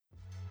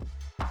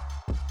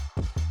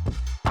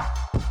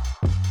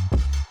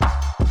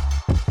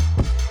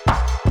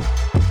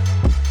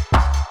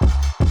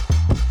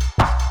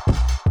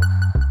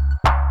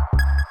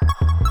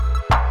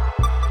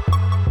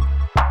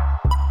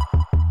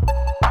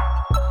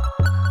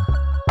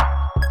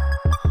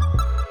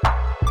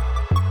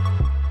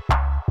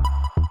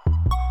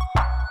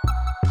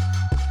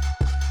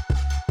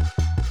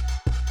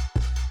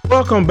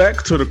Welcome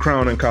back to the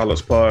Crown and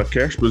College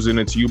podcast,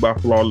 presented to you by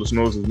Flawless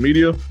Noises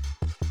Media.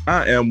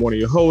 I am one of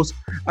your hosts.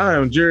 I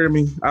am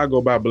Jeremy. I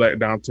go by Black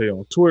Dante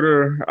on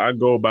Twitter. I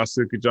go by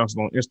Silky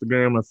Johnson on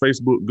Instagram and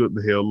Facebook. Good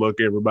the hell luck,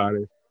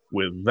 everybody,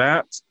 with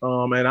that.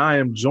 And I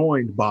am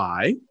joined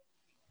by...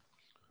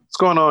 What's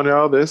going on,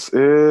 y'all? This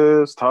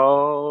is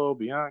Tall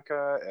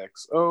Bianca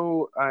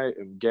XO. I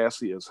am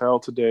gassy as hell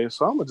today,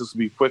 so I'm going to just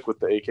be quick with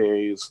the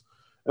AKAs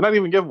and not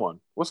even give one.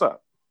 What's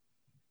up?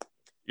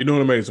 You're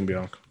doing amazing,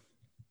 Bianca.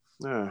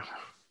 Yeah,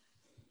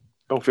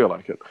 don't feel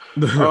like it.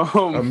 But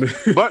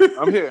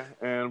I'm here,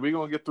 and we're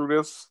going to get through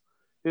this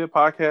here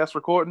podcast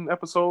recording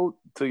episode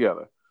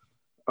together.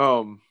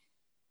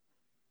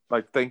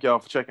 Like, thank y'all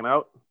for checking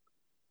out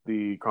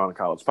the Crown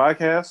College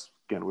podcast.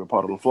 Again, we're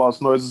part of the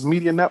Flawless Noises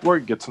Media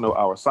Network. Get to know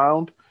our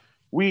sound.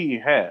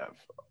 We have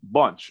a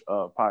bunch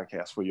of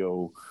podcasts for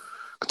your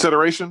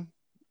consideration.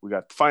 We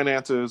got the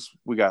finances.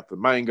 We got the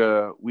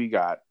manga. We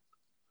got,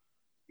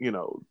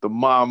 the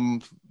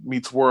Mom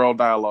Meets World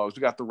dialogues.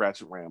 We got the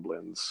Ratchet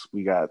Ramblings.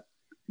 We got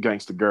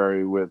Gangsta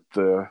Gary with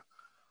the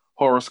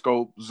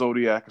horoscope,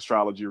 zodiac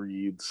astrology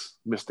reads,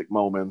 mystic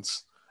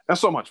moments, and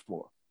so much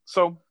more.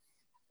 So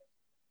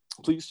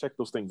please check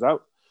those things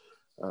out.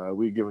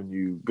 We're giving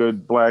you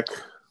good Black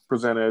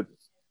presented,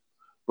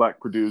 Black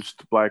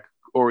produced, Black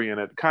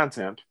oriented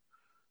content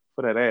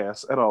for that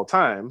ass at all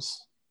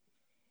times.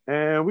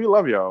 And we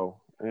love y'all.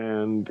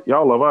 And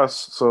y'all love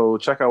us. So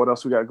check out what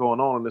else we got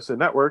going on in this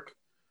network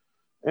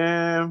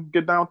and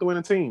get down with the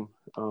winning team.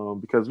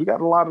 Because we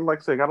got a lot of, like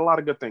I said, got a lot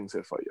of good things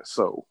here for you.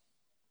 So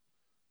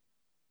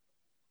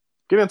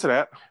get into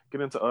that.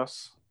 Get into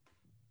us.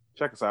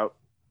 Check us out.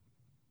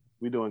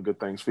 We doing good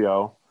things for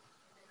y'all.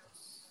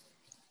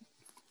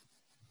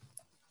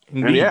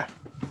 Indeed. And yeah.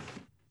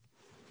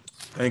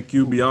 Thank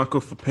you,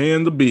 Bianca, for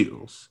paying the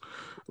bills.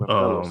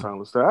 I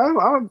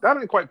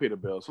didn't quite pay the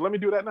bills, so let me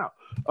do that now.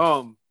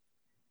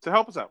 To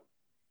help us out,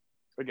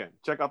 again,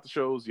 check out the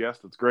shows. Yes,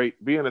 that's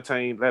great. Be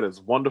entertained. That is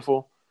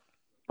wonderful.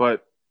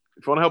 But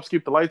if you want to help us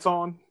keep the lights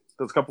on,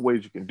 there's a couple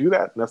ways you can do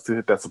that. And that's to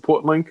hit that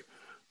support link,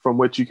 from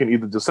which you can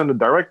either just send a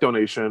direct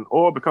donation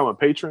or become a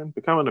patron.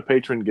 Becoming a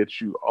patron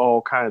gets you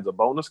all kinds of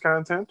bonus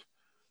content,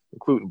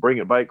 including Bring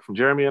It Bike from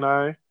Jeremy and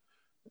I.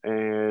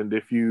 And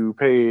if you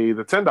pay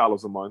the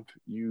 $10 a month,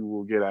 you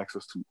will get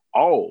access to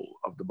all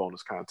of the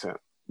bonus content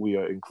we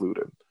are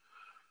included.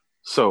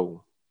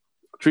 So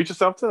treat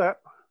yourself to that.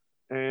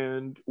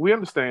 And we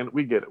understand,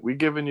 we get it. We're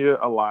giving you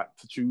a lot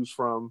to choose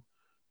from,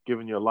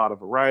 giving you a lot of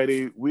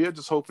variety. We are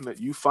just hoping that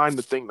you find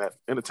the thing that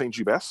entertains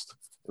you best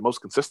and most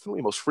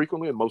consistently, most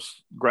frequently, and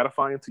most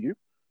gratifying to you,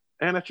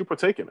 and that you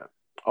partake in it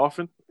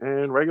often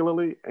and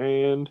regularly,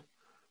 and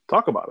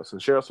talk about us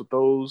and share us with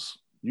those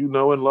you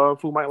know and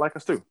love who might like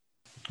us too.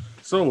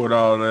 So with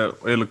all that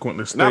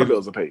eloquently stated, now the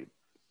bills are paid.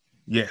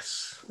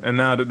 Yes. And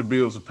now that the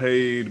bills are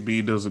paid,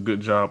 B does a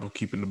good job of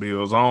keeping the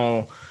bills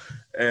on.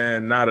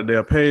 And now that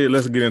they're paid,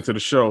 let's get into the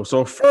show.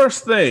 So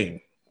first thing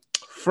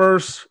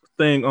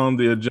on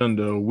the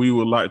agenda we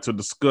would like to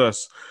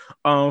discuss.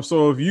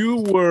 So if you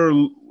were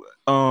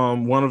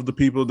one of the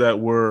people that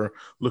were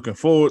looking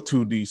forward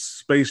to the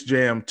Space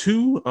Jam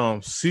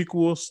 2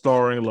 sequel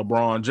starring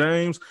LeBron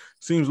James,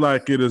 seems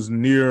like it is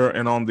near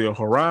and on the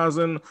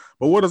horizon.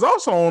 But what is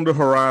also on the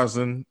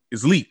horizon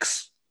is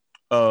leaks.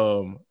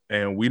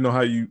 And we know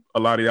how a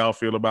lot of y'all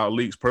feel about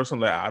leaks.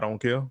 Personally, I don't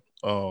care.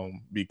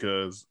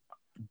 Because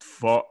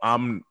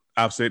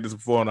I've said this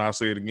before and I'll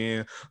say it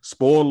again.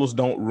 Spoilers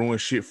don't ruin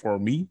shit for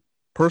me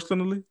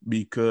personally,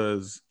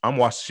 because I'm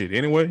watching shit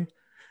anyway.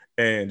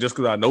 And just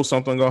because I know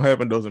something's gonna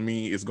happen doesn't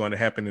mean it's going to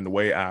happen in the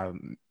way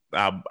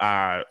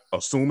I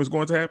assume it's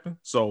going to happen.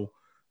 So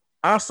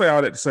I say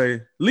all that to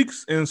say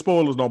leaks and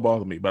spoilers don't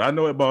bother me, but I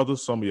know it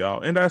bothers some of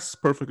y'all, and that's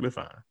perfectly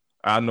fine.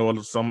 I know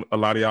a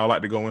lot of y'all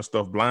like to go in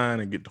stuff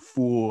blind and get the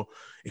full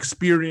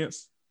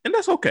experience, and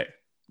that's okay.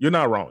 You're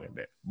not wrong in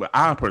that. But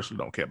I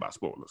personally don't care about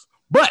spoilers.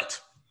 But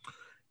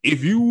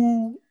if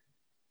you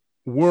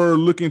were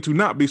looking to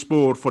not be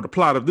spoiled for the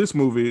plot of this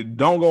movie,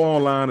 don't go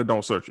online and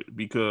don't search it,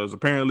 because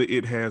apparently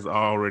it has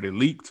already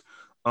leaked,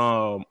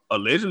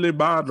 allegedly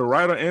by the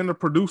writer and the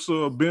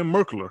producer Ben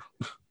Merkler,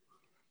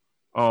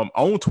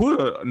 on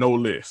Twitter, no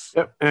less.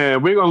 Yep.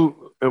 And we're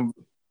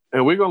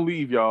gonna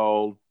leave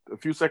y'all a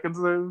few seconds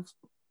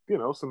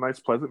of some nice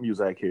pleasant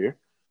music here.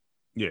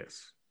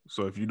 Yes.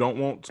 So if you don't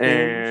want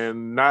spoilers,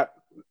 and not,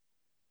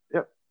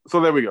 yep. So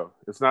there we go.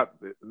 It's not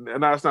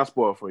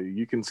spoiled for you.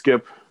 You can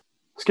skip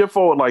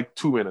forward like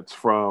 2 minutes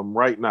from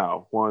right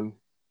now. 1,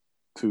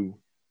 2,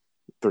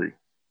 3.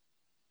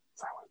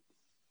 Silence.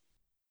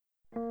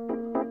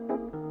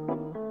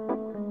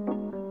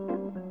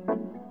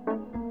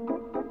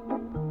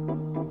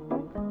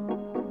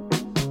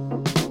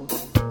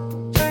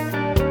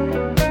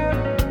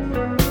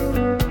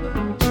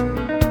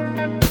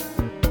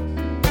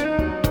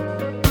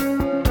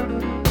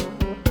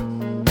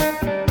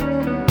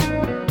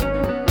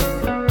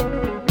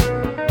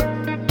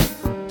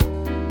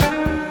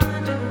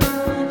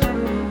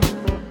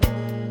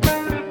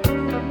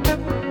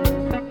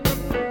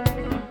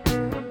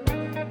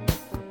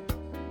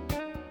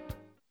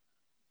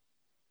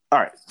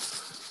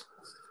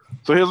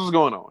 So here's what's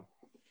going on.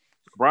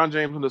 LeBron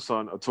James and his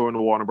son are touring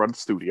the Warner Brothers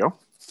studio,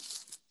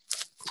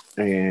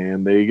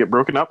 and they get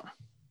broken up.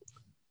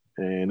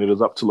 And it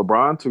is up to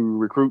LeBron to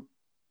recruit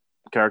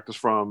characters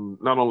from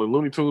not only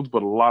Looney Tunes,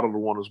 but a lot of the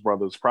Warner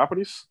Brothers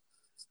properties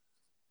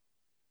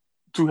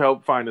to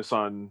help find his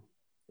son.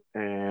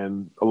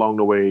 And along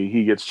the way,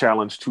 he gets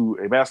challenged to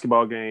a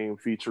basketball game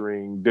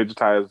featuring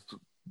digitized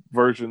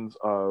versions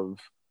of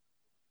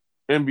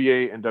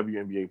NBA and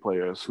WNBA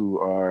players who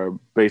are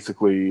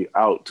basically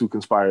out to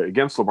conspire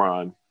against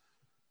LeBron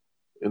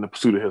in the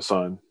pursuit of his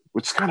son,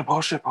 which is kind of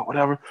bullshit, but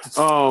whatever.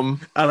 And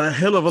a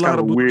hell of a lot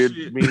of weird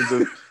bullshit. means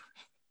of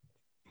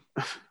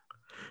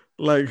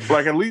like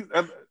at least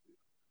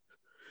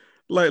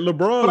like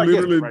LeBron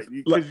literally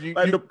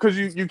because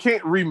you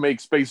can't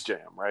remake Space Jam,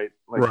 right?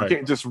 Like you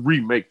can't just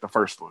remake the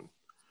first one,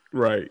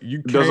 right?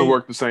 It doesn't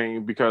work the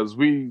same because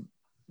we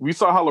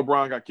saw how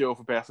LeBron got killed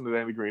for passing to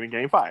Danny Green in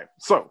Game 5.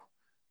 So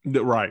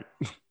right.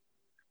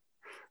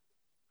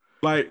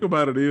 Like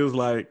about it is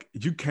like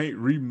you can't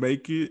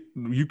remake it.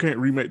 You can't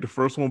remake the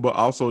first one, but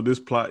also this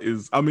plot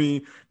is. I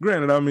mean,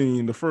 granted,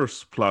 the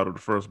first plot of the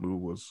first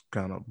movie was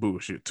kind of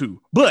bullshit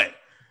too. But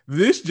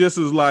this just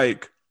is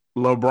like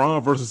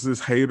LeBron versus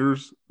his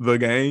haters, the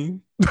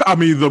game. I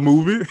mean, the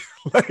movie.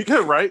 Like,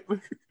 right.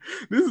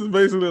 This is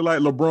basically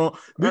like LeBron.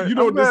 Right. I'm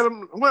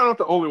not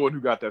the only one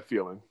who got that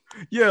feeling.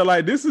 Yeah,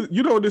 like this is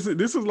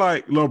this is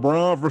like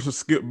LeBron versus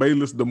Skip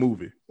Bayless, the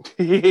movie.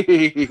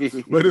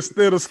 But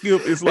instead of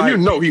Skip, it's like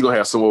he gonna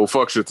have some old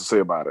fuck shit to say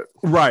about it.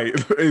 Right,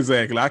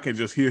 exactly. I can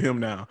just hear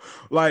him now.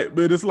 Like,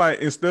 but it's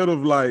like instead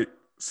of like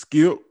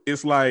Skip,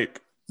 it's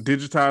like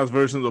digitized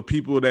versions of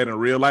people that in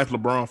real life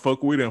LeBron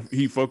fuck with and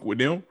he fuck with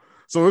them.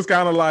 So it's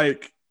kind of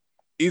like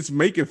it's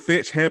making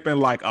fetch happen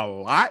like a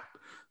lot,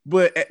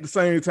 but at the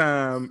same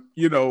time,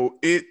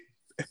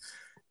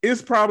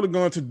 it's probably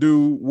going to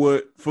do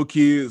what for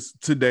kids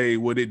today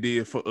what it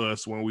did for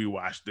us when we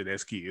watched it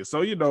as kids.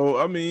 So,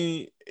 I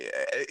mean,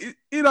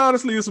 it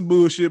honestly is some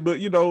bullshit, but,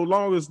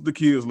 long as the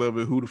kids love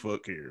it, who the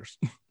fuck cares?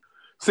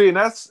 See, and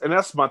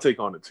that's my take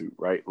on it too,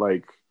 right?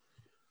 Like,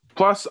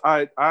 plus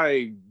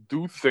I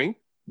do think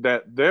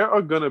that there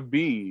are going to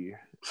be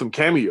some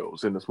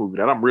cameos in this movie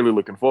that I'm really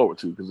looking forward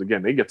to because,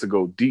 again, they get to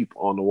go deep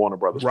on the Warner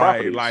Brothers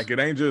properties. Right, like it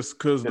ain't just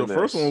because the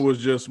first one was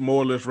just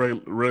more or less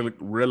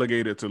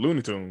relegated to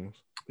Looney Tunes.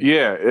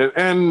 Yeah,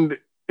 and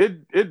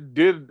it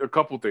did a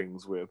couple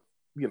things with,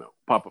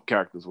 pop-up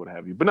characters, what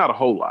have you, but not a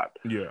whole lot.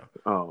 Yeah.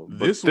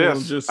 This one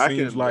just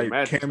seems like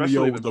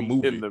cameo of the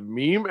movie. In the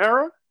meme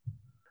era?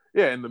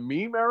 Yeah, in the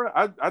meme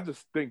era, I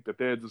just think that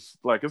they're just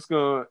like it's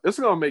gonna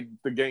make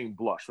the game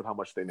blush with how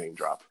much they name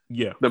drop.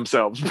 Yeah.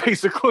 Themselves,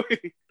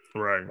 basically.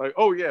 Right. Like,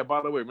 oh yeah,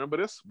 by the way, remember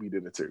this? We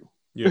did it too.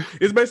 Yeah.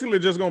 It's basically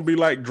just gonna be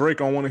like Drake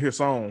on one of his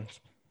songs.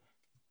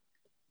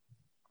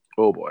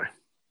 Oh boy.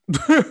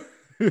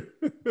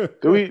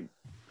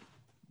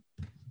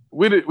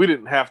 We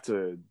didn't have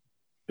to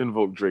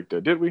invoke Drake there,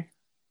 did we?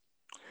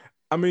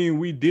 I mean,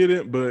 we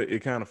didn't, but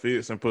it kind of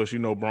fits. And plus,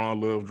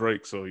 Braun loved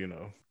Drake, so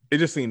it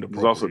just seemed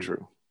appropriate. It's also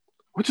true.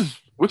 Which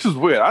is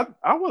weird.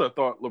 I would have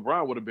thought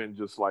LeBron would have been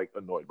just like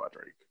annoyed by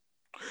Drake.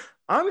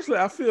 Honestly,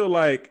 I feel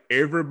like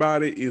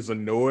everybody is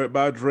annoyed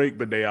by Drake,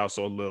 but they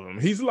also love him.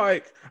 He's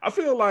like, I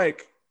feel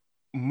like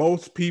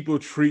most people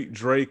treat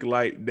Drake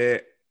like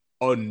that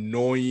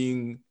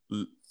annoyingly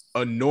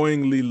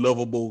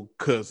lovable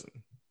cousin.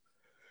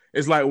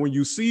 It's like when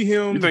you see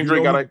him. You think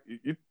Drake got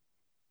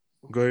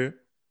Go ahead.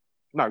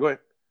 No, go ahead.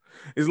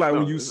 It's like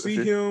when you see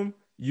him,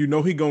 he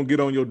gonna get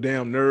on your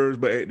damn nerves,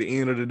 but at the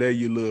end of the day,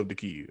 you love the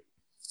kid.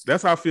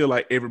 That's how I feel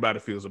like everybody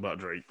feels about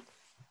Drake.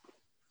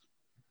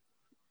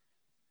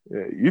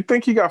 Yeah, you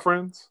think he got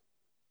friends?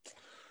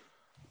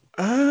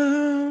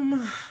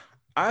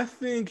 I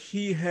think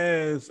he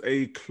has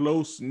a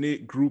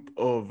close-knit group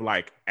of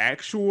like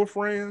actual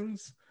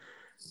friends,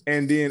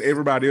 and then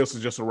everybody else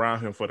is just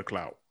around him for the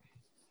clout.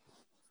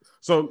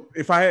 So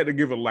if I had to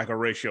give it like a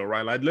ratio,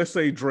 right? Like let's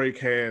say Drake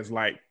has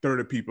like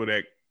 30 people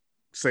that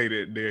say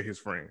that they're his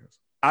friends.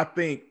 I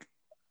think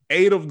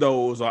 8 of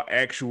those are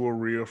actual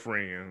real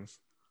friends.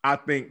 I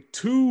think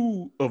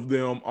 2 of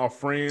them are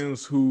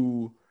friends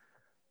who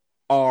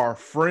are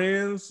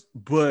friends,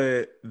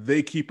 but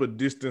they keep a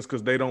distance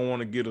because they don't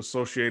want to get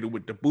associated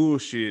with the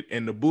bullshit,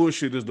 and the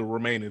bullshit is the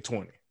remaining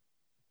 20.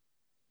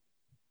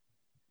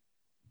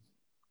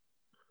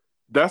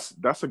 That's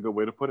a good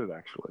way to put it,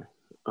 actually.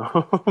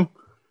 I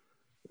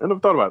never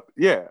thought about it.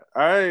 Yeah,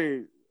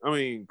 I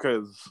mean,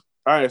 because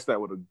I asked that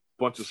with a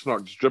bunch of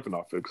snark just dripping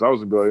off it, because I was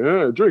gonna be like,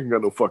 yeah, Drake ain't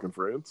got no fucking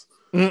friends.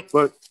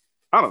 But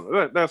I don't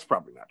know. That's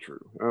probably not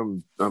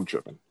true. I'm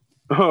tripping.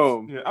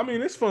 Yeah, I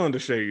mean, it's fun to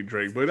shade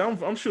Drake, but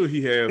I'm sure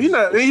he has. He's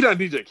not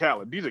DJ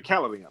Khaled. DJ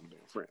Khaled ain't got no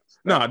damn friends.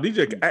 Nah,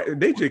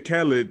 DJ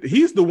Khaled,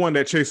 he's the one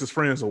that chases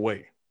friends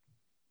away.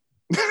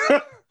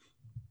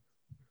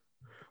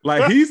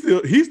 Like he's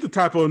the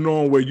type of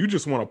annoying where you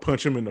just want to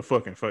punch him in the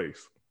fucking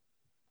face.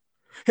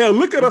 Hell,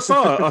 look at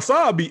Assad.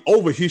 Assad be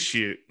over his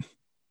shit.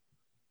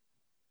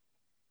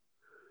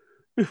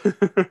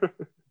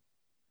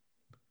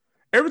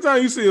 Every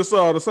time you see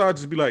Assad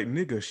just be like,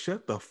 nigga,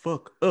 shut the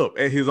fuck up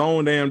at his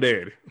own damn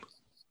daddy.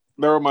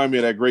 That remind me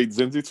of that great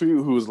Zenzi tweet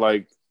who was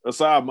like,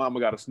 Assad mama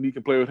got to sneak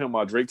and play with him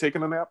while Drake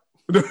taking a nap.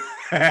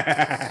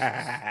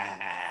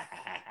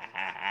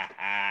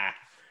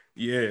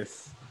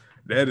 Yes,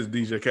 that is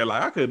DJ Khaled.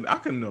 I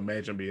couldn't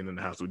imagine being in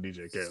the house with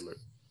DJ Khaled.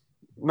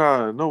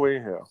 Nah, no way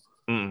in hell.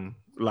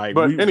 Like,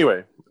 but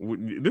anyway,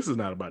 this is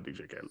not about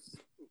DJ Khaled.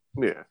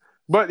 Yeah,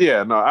 but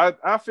yeah, no,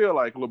 I feel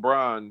like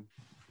LeBron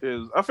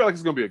is. I feel like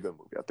it's gonna be a good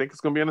movie. I think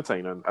it's gonna be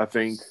entertaining. I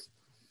think,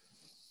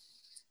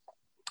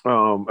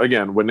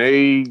 again, when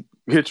they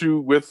hit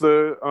you with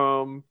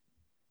the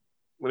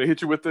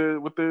with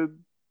the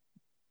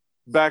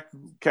back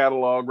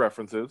catalog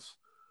references,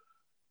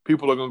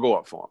 people are gonna go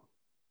up for them.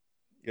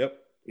 Yep.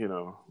 You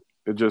know,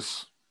 it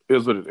just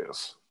is what it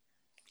is.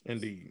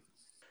 Indeed.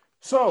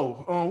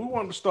 So we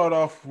wanted to start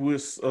off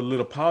with a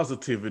little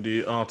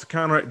positivity to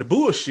counteract the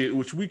bullshit,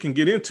 which we can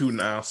get into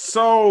now.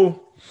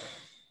 So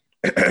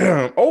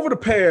over the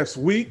past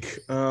week,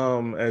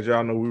 as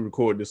y'all know, we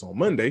record this on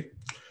Monday,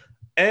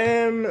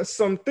 and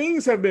some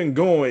things have been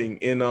going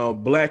in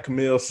black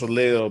male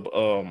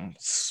celeb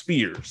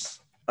spheres.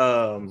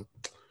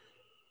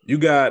 You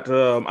got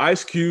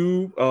Ice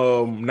Cube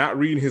not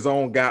reading his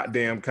own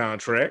goddamn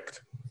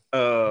contract.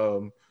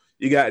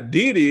 You got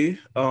Diddy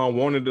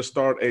wanting to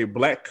start a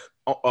black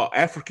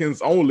Africans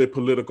only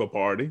political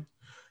party.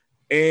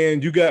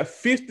 And you got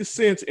 50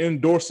 Cent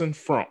endorsing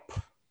Trump.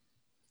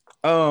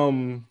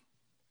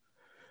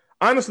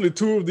 Honestly,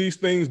 two of these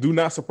things do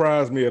not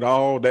surprise me at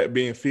all, that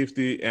being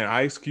 50 and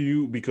Ice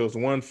Cube, because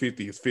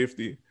 150 is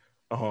 50.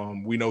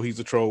 We know he's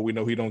a troll. We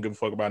know he don't give a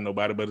fuck about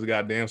nobody but his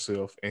goddamn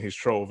self and his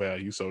troll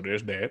value. So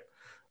there's that.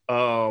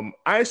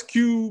 Ice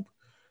Cube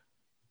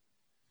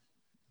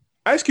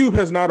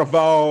has not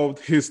evolved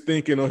his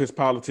thinking or his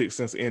politics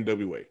since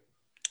NWA.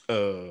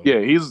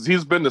 Yeah,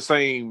 he's been the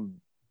same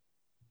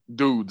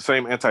dude, the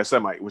same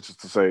anti-Semite, which is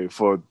to say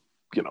for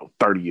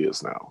 30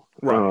 years now.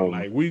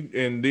 Right.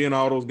 And then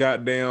all those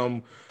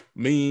goddamn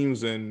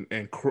memes and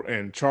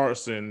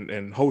charts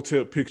and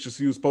hotel pictures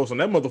he was posting.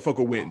 That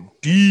motherfucker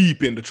went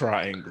deep into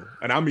triangle.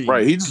 And I mean,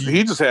 right. He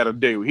just had a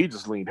day where he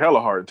just leaned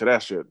hella hard into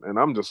that shit. And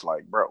I'm just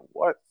like, bro,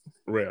 what?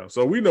 Real.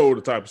 So we know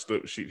the type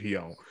of shit he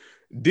on.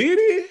 Did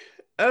he?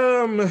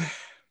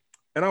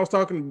 And I was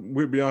talking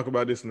with Bianca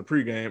about this in the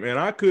pregame, and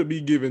I could be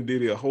giving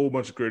Diddy a whole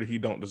bunch of credit he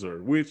don't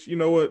deserve, which, you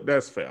know what,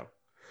 that's fair.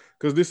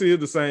 Because this is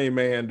the same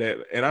man that,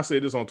 and I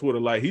said this on Twitter,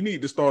 like, he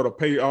need to start a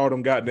pay all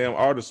them goddamn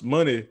artists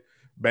money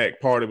back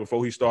party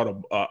before he start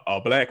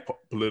a black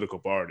political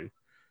party.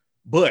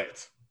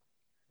 But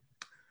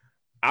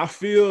I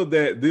feel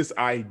that this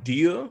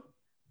idea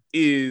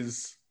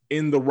is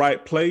in the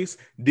right place.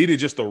 Diddy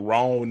just the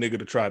wrong nigga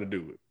to try to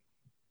do it.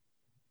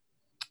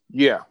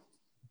 Yeah.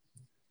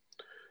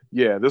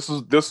 Yeah, this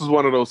is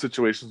one of those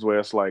situations where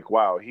it's like,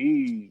 wow,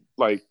 he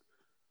like,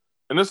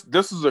 and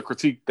this is a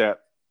critique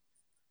that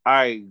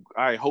I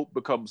hope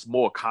becomes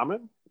more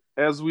common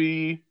as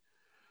we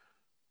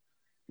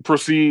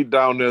proceed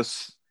down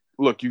this.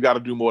 Look, you got to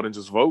do more than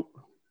just vote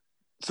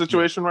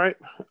situation, right?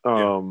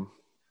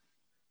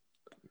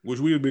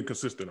 Which we have been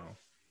consistent on.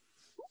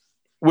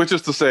 Which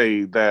is to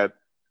say that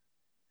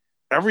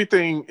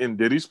everything in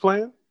Diddy's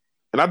plan,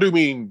 and I do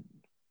mean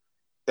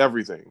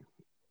everything,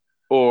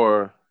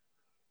 or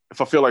if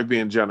I feel like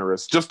being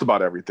generous, just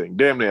about everything,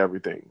 damn near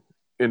everything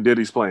in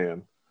Diddy's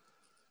plan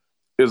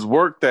is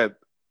work that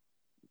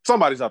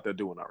somebody's out there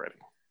doing already.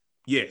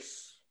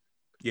 Yes.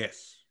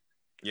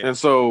 And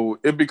so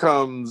it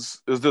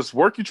becomes, is this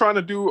work you're trying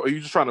to do, or are you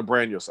just trying to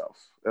brand yourself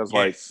as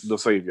like the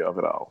savior of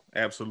it all?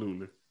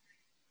 Absolutely.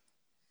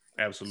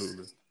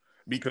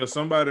 Because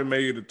somebody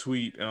made a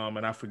tweet,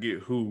 and I forget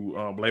who,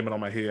 blame it on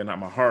my head, not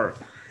my heart,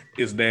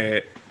 is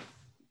that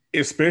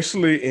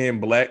especially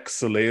in black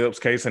celebs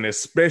case, and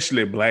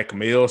especially black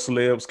male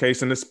celebs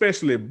case, and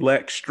especially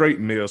black straight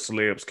male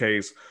celebs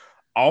case,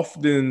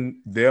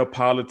 often their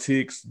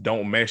politics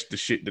don't match the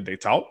shit that they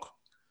talk.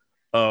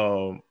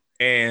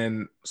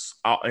 And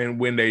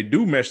when they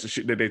do match the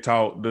shit that they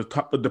talk,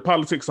 the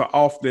politics are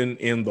often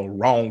in the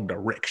wrong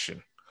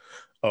direction.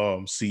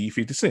 See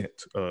 50 Cent,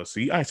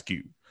 see Ice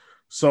Cube.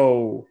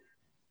 So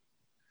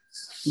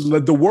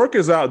the work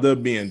is out there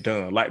being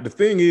done. Like, the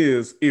thing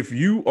is, if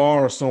you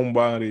are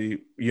somebody,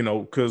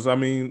 because I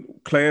mean,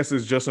 class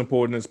is just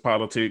important as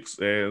politics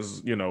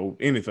as,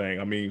 anything.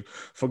 I mean,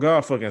 for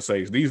God fucking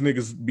sakes, these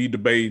niggas be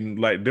debating,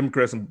 like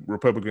Democrats and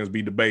Republicans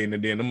be debating,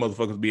 and then the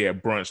motherfuckers be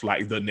at brunch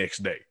like the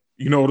next day.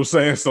 You know what I'm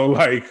saying? So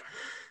like,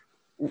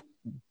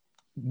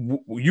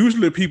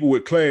 usually people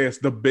with class,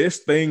 the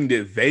best thing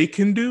that they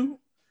can do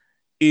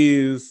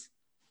is,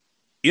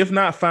 if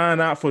not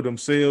find out for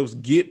themselves,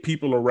 get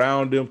people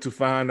around them to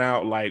find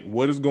out like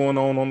what is going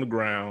on the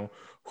ground,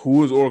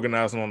 who is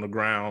organizing on the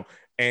ground,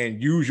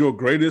 and use your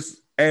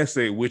greatest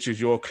asset, which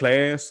is your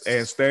class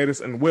and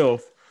status and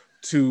wealth,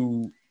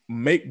 to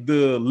make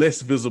the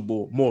less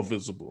visible more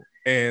visible,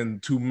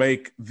 and to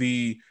make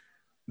the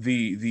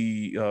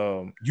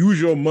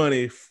use your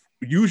money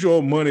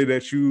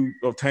that you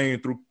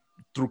obtain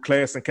through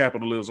class and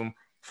capitalism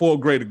for a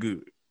greater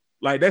good.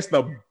 Like that's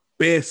the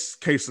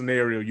best case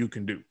scenario you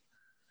can do.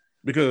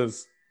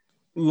 Because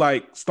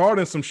like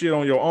starting some shit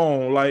on your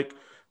own, like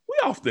we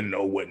often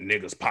know what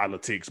niggas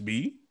politics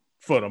be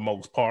for the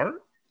most part.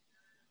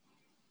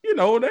 You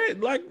know,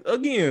 that like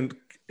again,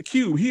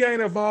 Cube, he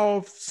ain't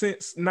evolved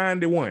since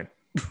 91.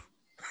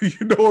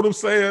 You know what I'm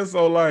saying?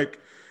 So like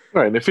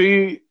right. And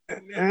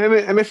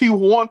if he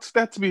wants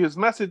that to be his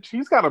message,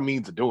 he's got a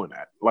means of doing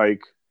that. Right.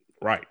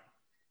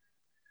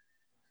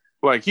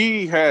 Like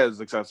he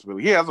has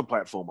accessibility. He has a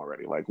platform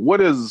already. Like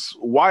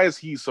why is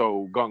he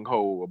so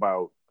gung-ho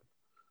about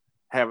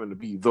having to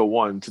be the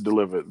one to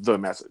deliver the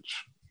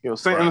message? You know,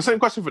 and the same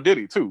question for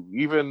Diddy too.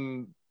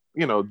 Even,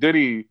 you know,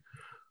 Diddy a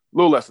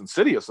little less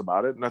insidious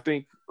about it. And I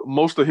think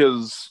most of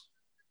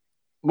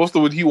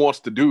what he wants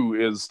to do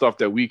is stuff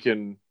that we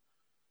can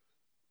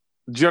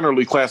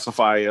generally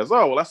classify as,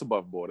 oh, well, that's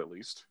above board at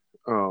least.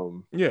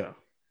 Yeah.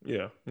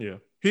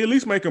 He at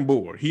least making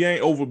board. He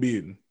ain't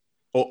overbidding.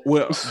 Or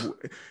well,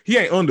 he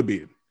ain't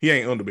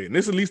underbidding.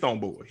 This at least on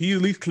board. He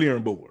at least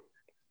clearing board.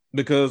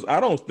 Because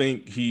I don't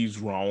think he's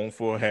wrong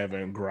for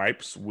having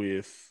gripes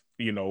with,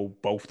 you know,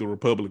 both the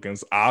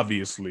Republicans,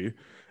 obviously,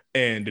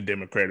 and the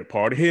Democratic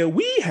Party. Hell,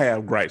 we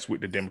have gripes with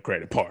the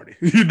Democratic Party.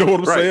 You know what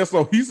I'm saying?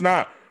 So he's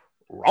not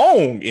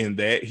wrong in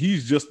that.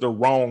 He's just the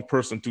wrong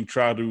person to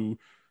try to,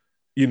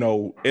 you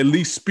know, at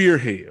least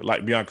spearhead,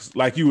 like Bianca,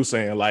 like you were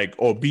saying, like,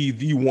 or be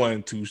the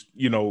one to,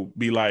 you know,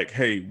 be like,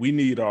 hey, we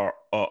need our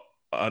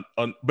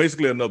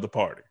basically another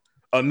party,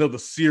 another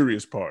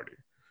serious party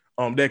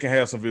that can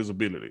have some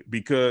visibility.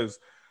 Because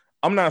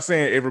I'm not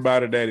saying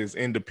everybody that is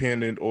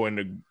independent or in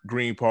the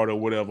Green Party or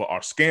whatever are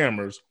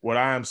scammers. What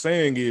I am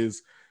saying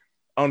is,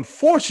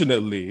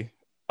 unfortunately,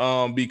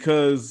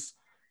 because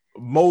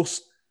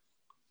most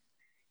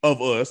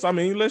of us, I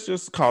mean, let's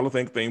just call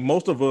it thing.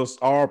 Most of us,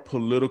 our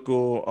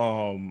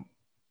political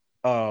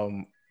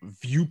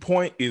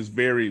viewpoint is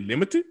very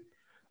limited.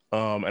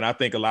 And I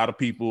think a lot of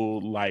people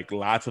like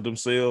lie to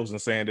themselves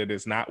and saying that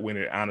it's not when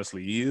it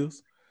honestly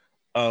is.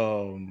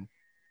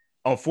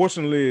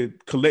 Unfortunately,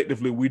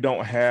 collectively, we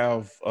don't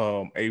have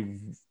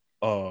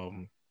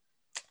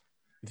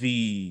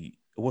the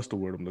what's the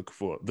word I'm looking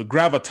for? The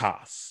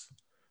gravitas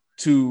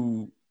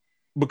to,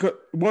 because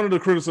one of the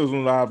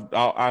criticisms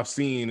I've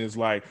seen is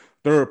like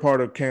third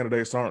party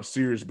candidates aren't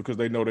serious because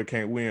they know they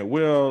can't win.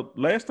 Well,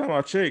 last time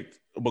I checked,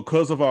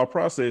 because of our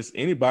process,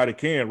 anybody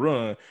can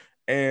run.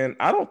 And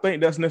I don't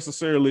think that's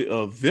necessarily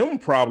a them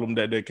problem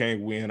that they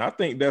can't win. I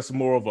think that's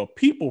more of a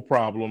people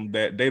problem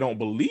that they don't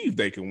believe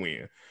they can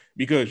win,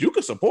 because you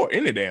can support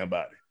any damn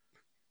body.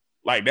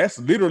 Like that's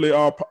literally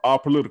our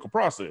political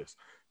process.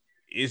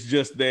 It's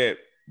just that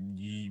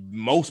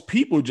most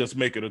people just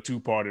make it a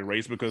two-party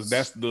race because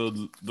that's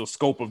the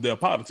scope of their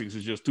politics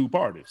is just two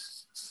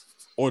parties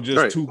or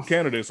just two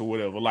candidates or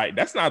whatever. Like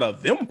that's not a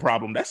them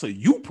problem. That's a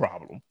you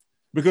problem.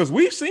 Because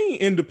we've seen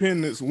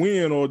independents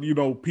win, or you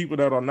know, people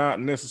that are not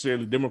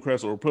necessarily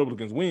Democrats or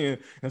Republicans win,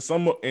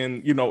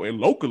 and you know, and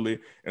locally,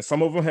 and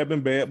some of them have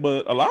been bad,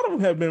 but a lot of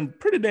them have been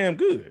pretty damn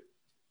good.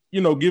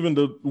 You know, given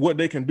what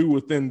they can do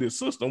within this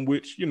system,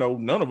 which you know,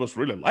 none of us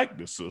really like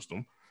this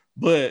system,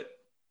 but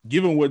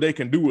given what they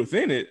can do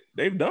within it,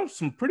 they've done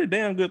some pretty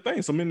damn good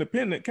things. Some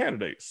independent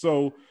candidates.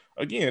 So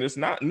again, it's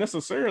not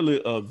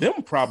necessarily a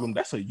them problem.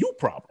 That's a you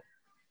problem.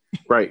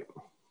 Right.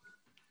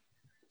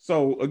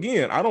 So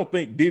again, I don't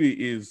think Diddy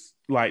is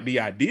like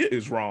the idea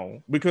is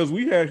wrong, because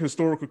we had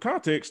historical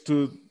context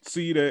to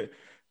see that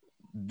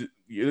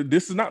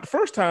this is not the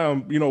first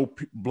time, you know,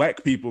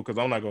 black people, because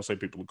I'm not going to say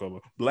people of color,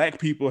 black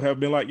people have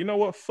been like, you know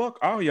what, fuck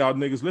all y'all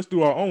niggas, let's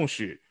do our own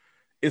shit.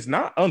 It's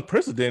not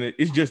unprecedented.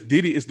 It's just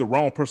Diddy is the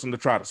wrong person to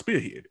try to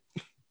spearhead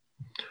it.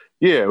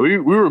 Yeah, we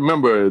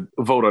remember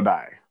vote or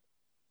die.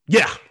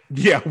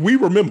 Yeah, we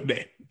remember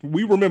that.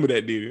 We remember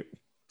that, Diddy.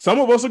 Some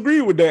of us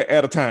agree with that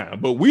at a time,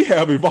 but we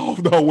have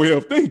evolved our way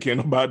of thinking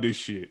about this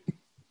shit.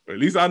 At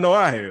least I know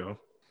I have.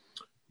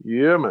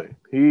 Yeah,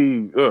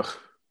 man.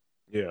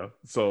 Yeah.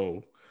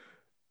 So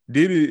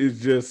Diddy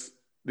just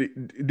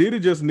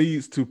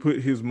needs to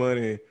put his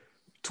money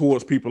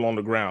towards people on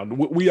the ground.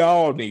 We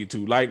all need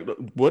to. Like,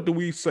 what do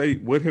we say?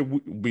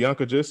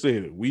 Bianca just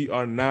said it. We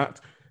are not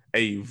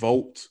a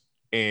vote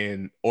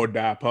and or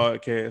die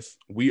podcast.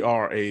 We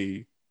are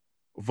a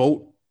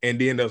vote. And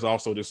then there's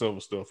also this other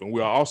stuff. And we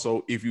are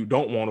also, if you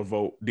don't want to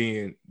vote,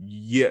 then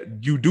yeah,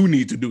 you do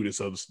need to do this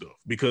other stuff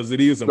because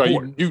it is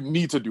important. Right, you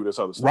need to do this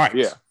other stuff.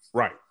 Right.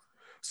 Right.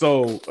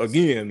 So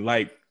again,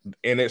 like,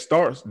 and that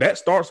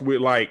starts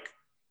with like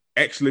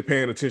actually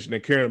paying attention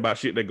and caring about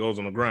shit that goes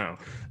on the ground.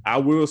 I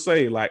will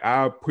say, like,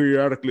 I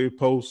periodically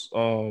post,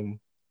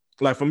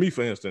 like for me,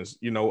 for instance,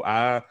 you know,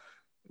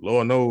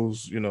 Lord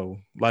knows, you know,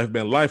 life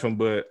been lifing,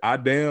 but I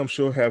damn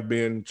sure have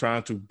been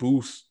trying to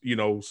boost, you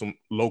know, some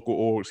local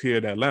orgs here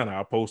in Atlanta.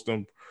 I post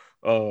them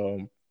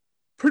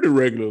pretty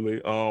regularly.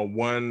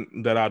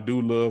 One that I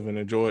do love and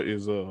enjoy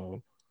is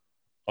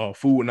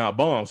Food Not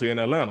Bombs here in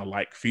Atlanta,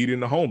 like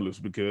feeding the homeless,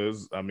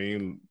 because I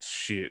mean,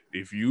 shit,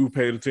 if you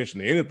paid attention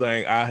to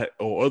anything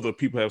or other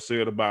people have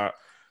said about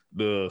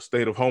the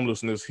state of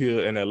homelessness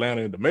here in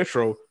Atlanta in the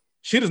metro,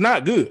 shit is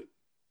not good.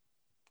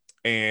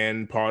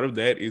 And part of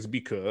that is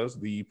because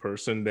the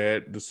person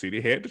that the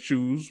city had to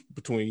choose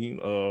between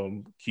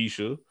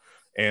Keisha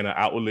and an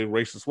outwardly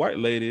racist white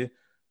lady,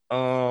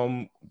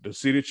 the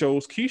city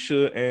chose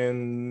Keisha,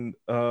 and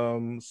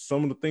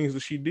some of the things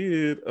that she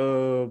did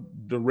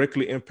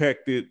directly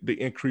impacted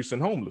the increase in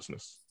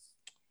homelessness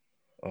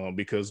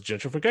because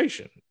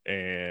gentrification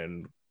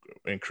and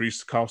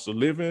increased cost of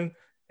living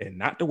and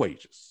not the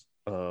wages.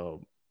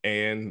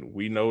 And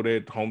we know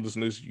that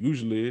homelessness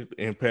usually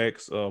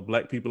impacts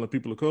Black people and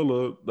people of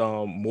color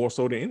more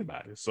so than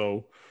anybody.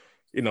 So,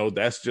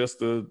 that's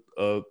just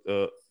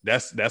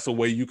that's a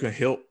way you can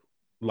help,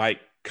 like,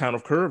 kind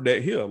of curve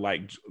that here,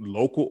 like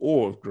local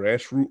or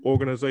grassroots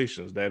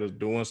organizations that is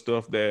doing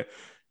stuff that,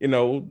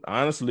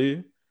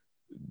 honestly,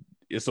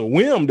 it's a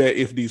whim that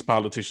if these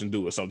politicians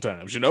do it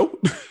sometimes,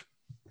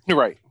 You're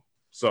right.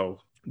 So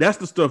that's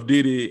the stuff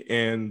Diddy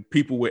and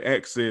people with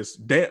access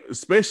that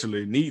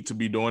especially need to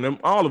be doing them.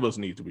 All of us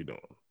need to be doing.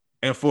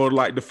 And for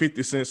like the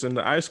 50 cents and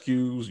the Ice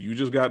Cubes, you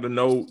just got to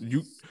know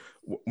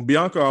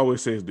Bianca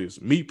always says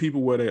this: meet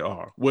people where they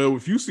are. Well,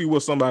 if you see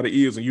what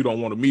somebody is and you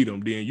don't want to meet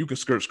them, then you can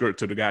skirt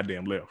to the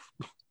goddamn left.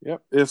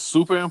 Yep, it's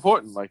super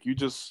important. Like, you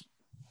just,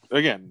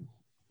 again,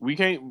 we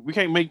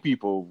can't make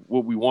people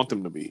what we want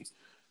them to be,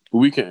 but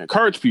we can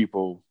encourage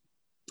people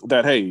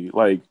that, hey,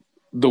 like,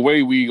 the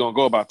way we gonna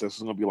go about this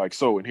is gonna be like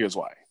so, and here's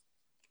why.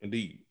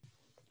 Indeed.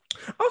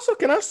 Also,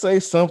 can I say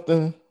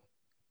something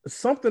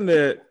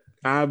that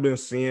I've been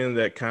seeing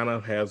that kind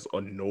of has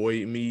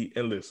annoyed me?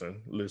 And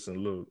listen,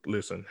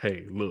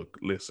 hey, look.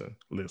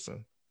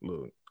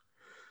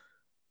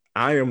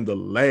 I am the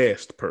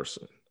last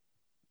person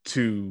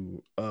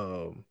to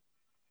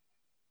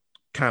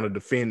kind of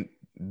defend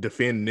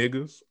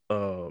niggas.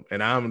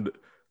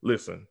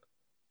 Listen,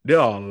 there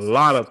are a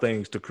lot of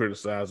things to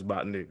criticize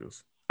about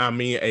niggas. I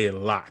mean a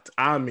lot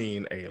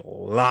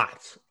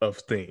of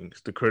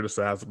things to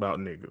criticize about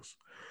niggas.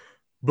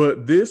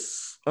 But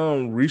this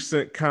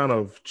recent kind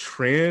of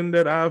trend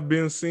that I've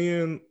been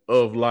seeing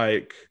of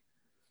like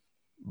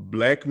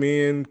Black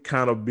men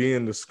kind of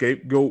being the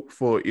scapegoat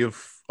for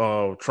if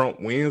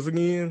Trump wins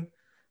again.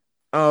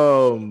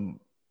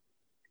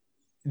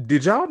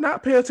 Did y'all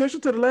not pay attention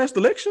to the last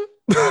election?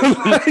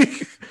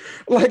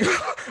 like,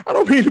 I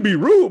don't mean to be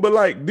rude, but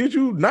like, did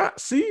you not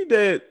see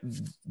that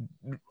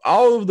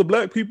all of the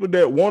Black people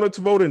that wanted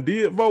to vote and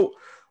did vote,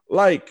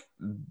 like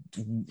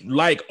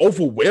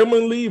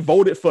overwhelmingly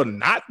voted for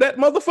not that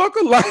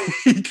motherfucker?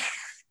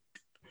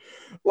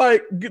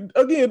 Like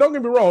again, don't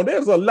get me wrong,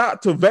 there's a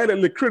lot to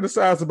validly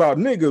criticize about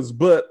niggas,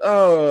 but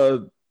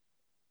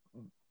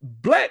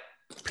Black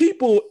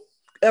people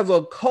as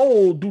a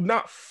whole do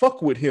not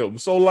fuck with him.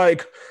 So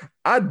like,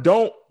 I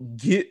don't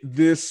get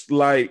this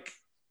like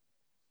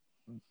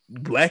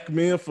Black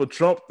men for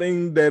Trump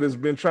thing that has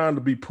been trying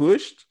to be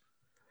pushed.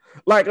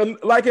 Like in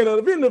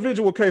an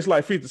individual case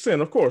like 50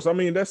 Cent, of course. I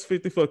mean, that's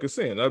 50 fucking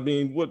cent. I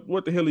mean,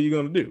 what the hell are you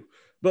gonna do?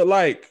 But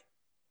like,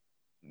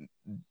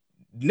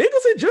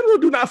 niggas in general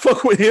do not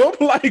fuck with him.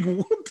 Like,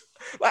 what?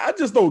 Like, I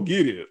just don't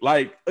get it.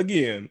 Like,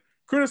 again,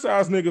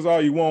 criticize niggas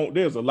all you want.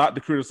 There's a lot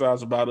to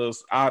criticize about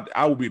us.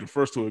 I will be the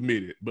first to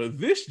admit it. But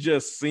this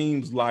just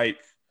seems like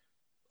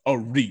a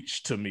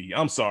reach to me.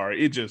 I'm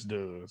sorry. It just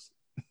does.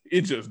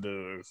 It just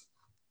does.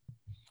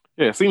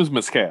 Yeah, it seems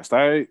miscast.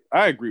 I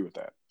agree with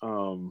that.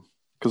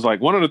 Because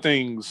like one of the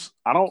things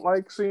I don't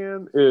like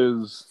seeing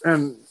is,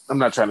 and I'm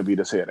not trying to be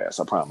this head ass,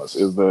 I promise,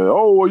 is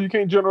well, you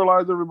can't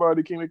generalize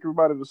everybody, can't make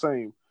everybody the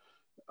same.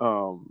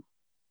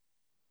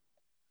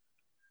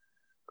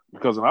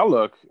 Because when I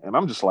look and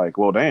I'm just like,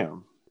 well,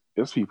 damn,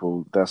 there's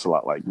people that's a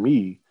lot like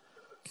me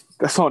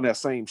that's on that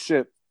same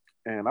shit,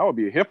 and I would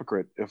be a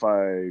hypocrite if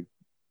I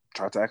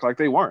tried to act like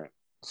they weren't.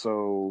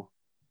 So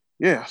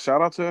yeah,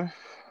 shout out to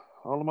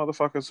all the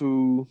motherfuckers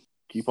who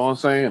keep on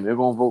saying they're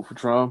gonna vote for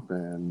Trump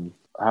and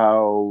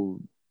how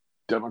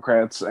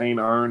Democrats ain't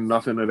earned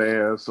nothing of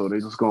theirs, so they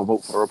just gonna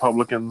vote for the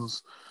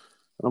Republicans.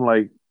 And I'm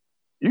like,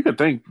 you can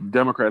think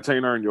Democrats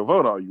ain't earned your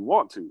vote all you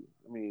want to.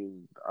 I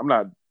mean, I'm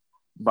not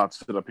about to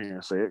sit up here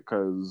and say it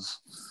because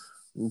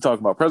when you talk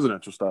about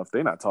presidential stuff,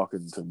 they're not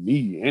talking to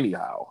me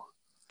anyhow.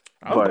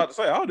 I was about to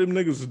say, all them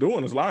niggas is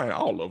doing is lying,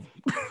 all of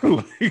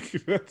them. Like,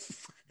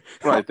 that's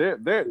right.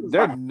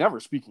 They're never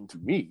speaking to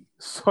me.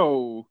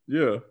 So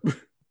yeah,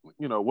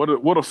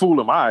 what a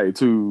fool am I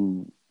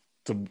to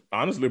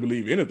honestly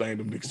believe anything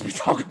them niggas be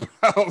talking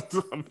about.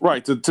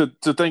 Right.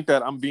 To think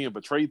that I'm being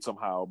betrayed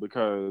somehow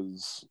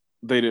because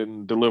they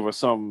didn't deliver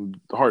some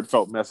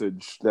heartfelt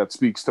message that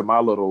speaks to my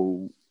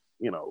little,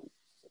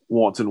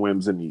 wants and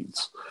whims and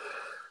needs.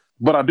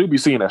 But I do be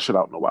seeing that shit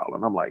out in a while,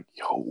 and I'm like,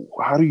 yo,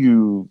 how do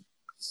you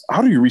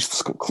reach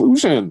this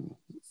conclusion?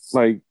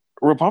 Like,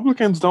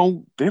 Republicans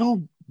don't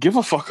give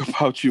a fuck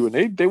about you,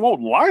 and they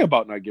won't lie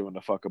about not giving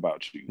a fuck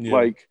about you. Yeah.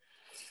 Like,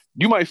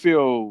 you might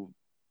feel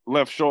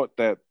left short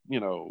that,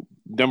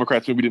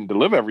 Democrats maybe didn't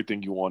deliver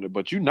everything you wanted,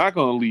 but you're not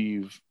going to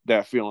leave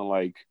that feeling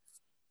like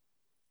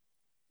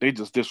they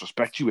just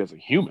disrespect you as a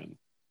human,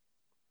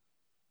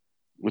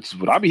 which is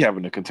what I be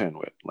having to contend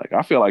with. Like,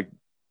 I feel like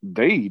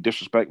they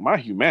disrespect my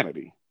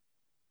humanity.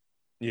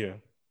 Yeah.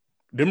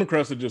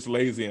 Democrats are just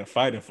lazy and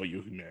fighting for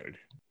your humanity,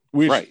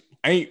 which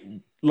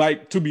ain't,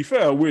 like, to be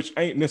fair, which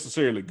ain't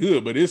necessarily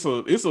good, but it's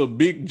a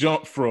big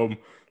jump from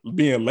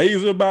being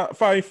lazy about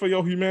fighting for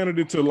your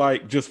humanity to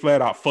like just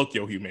flat out fuck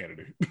your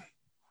humanity.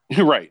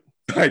 Right.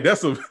 Like that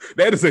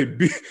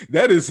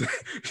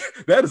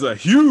is a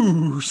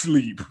huge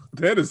leap.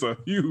 That is a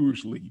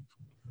huge leap.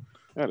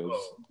 That is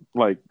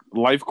like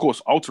life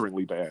course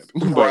alteringly bad.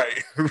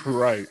 Right,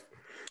 right.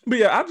 But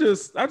yeah, I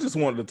just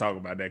wanted to talk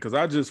about that because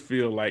I just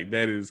feel like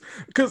that is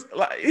because,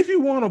 like, if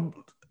you want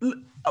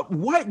to,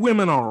 white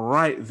women are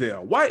right there.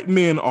 White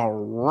men are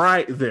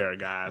right there,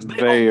 guys.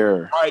 They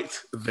are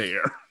right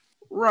there,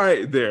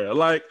 right there.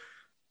 Like,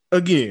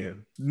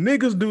 again,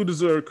 niggas do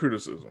deserve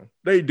criticism.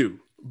 They do.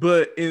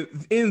 But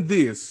in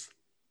this,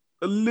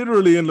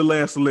 literally in the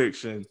last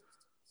election,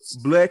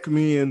 black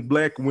men,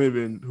 black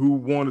women who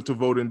wanted to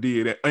vote and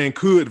did and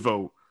could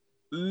vote,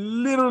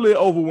 literally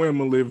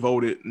overwhelmingly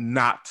voted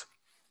not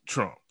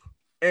Trump.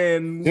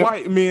 And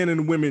white men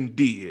and women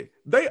did.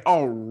 They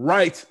are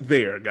right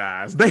there,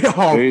 guys. They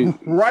are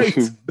right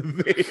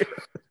there.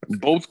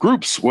 Both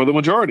groups were the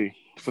majority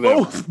for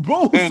them.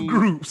 Both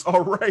groups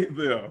are right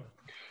there.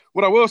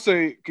 What I will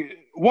say,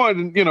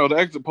 one, you know, the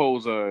exit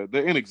polls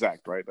they're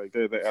inexact, right? Like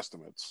they're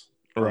estimates.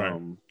 Right.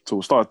 So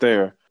we'll start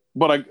there.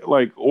 But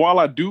while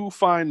I do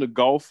find the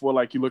gulf where,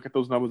 like, you look at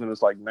those numbers and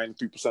it's like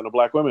 93% of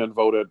black women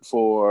voted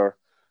for,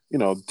 you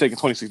know, taking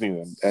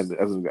 2016 as an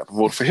example,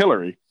 voted for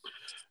Hillary.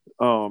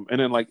 And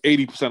then like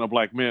 80% of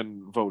black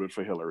men voted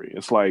for Hillary.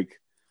 It's like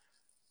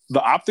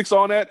the optics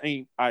on that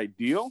ain't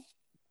ideal,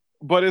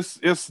 but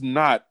it's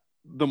not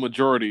the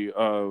majority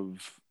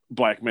of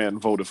black men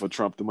voted for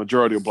Trump. The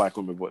majority of black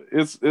women voted.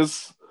 It's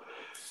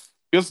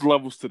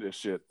levels to this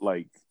shit.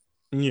 Like,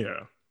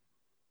 yeah,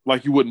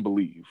 like you wouldn't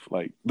believe.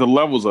 Like, the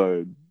levels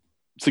are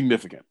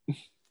significant,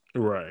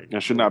 right,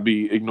 and should not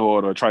be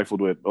ignored or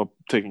trifled with or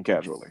taken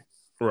casually.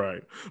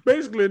 Right.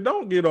 Basically,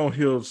 don't get on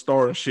here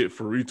starting shit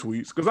for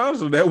retweets, because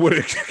honestly, that's what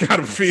it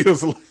kind of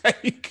feels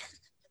like.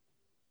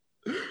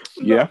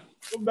 Yeah.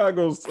 I'm not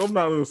gonna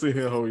sit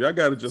here and hold you. I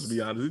gotta just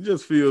be honest. It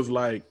just feels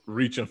like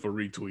reaching for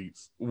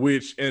retweets,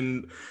 which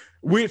you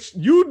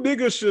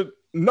niggas should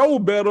know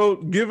better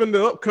given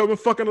the upcoming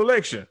fucking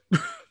election.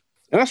 And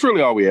that's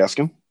really all we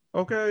asking.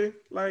 Okay,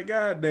 like,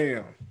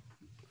 goddamn.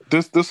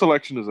 This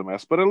election is a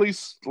mess, but at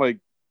least, like,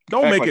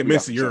 don't make it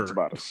messier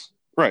about us,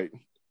 right?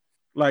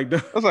 Like,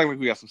 let's act like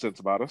we got some sense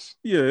about us.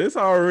 Yeah, it's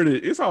already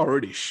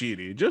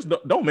shitty. Just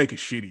don't make it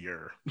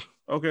shittier.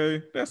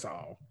 Okay, that's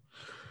all.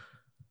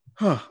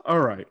 All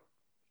right.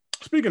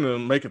 Speaking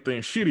of making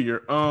things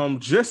shittier,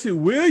 Jesse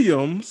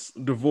Williams'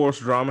 divorce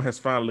drama has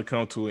finally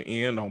come to an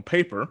end on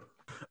paper.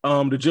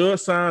 The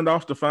judge signed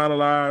off to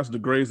finalize the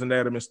Grey's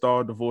Anatomy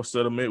star divorce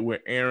settlement with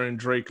Aaron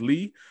Drake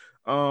Lee,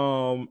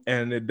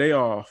 and they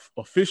are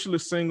officially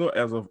single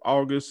as of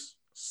August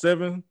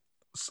 7th,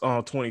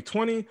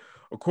 2020,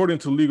 according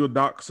to legal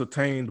docs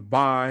obtained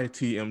by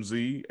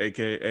TMZ,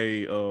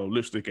 aka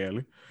Lipstick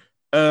Alley.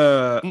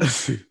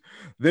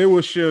 They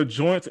will share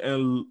joint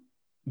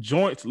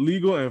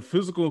legal and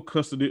physical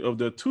custody of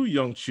their two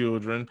young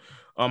children.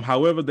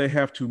 However, they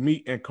have to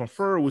meet and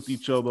confer with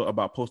each other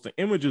about posting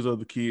images of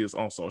the kids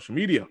on social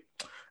media.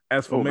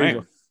 As for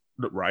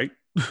right?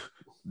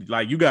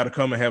 Like, you got to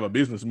come and have a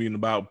business meeting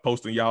about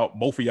posting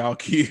both of y'all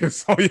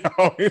kids on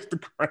y'all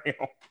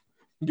Instagram.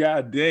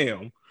 God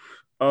damn.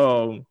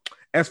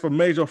 As for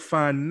major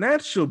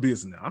financial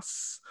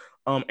business,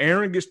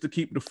 Aaron gets to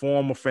keep the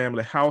former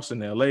family house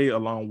in LA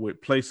along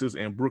with places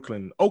in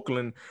Brooklyn and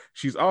Oakland.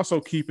 She's also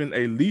keeping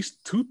a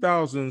leased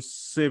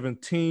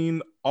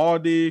 2017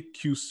 Audi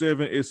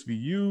Q7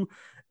 SVU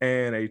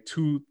and a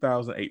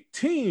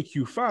 2018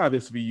 Q5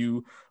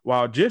 SVU,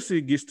 while Jesse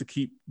gets to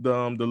keep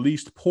the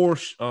leased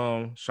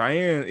Porsche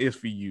Cheyenne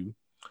SVU.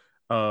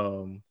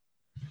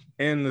 And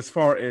as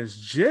far as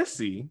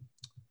Jesse,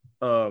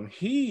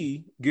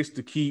 he gets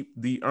to keep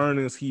the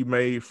earnings he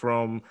made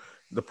from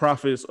the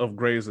profits of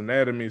Grey's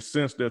Anatomy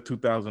since their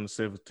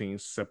 2017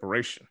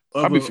 separation.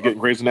 I'd be forgetting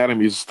Grey's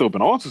Anatomy has still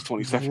been on since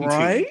 2017.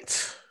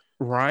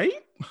 Right.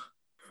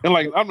 And,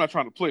 like, I'm not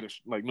trying to play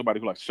this like nobody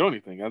who likes to show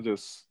anything. I'll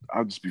just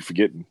be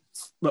forgetting.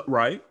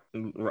 Right.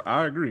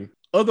 I agree.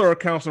 Other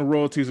accounts and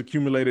royalties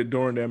accumulated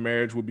during their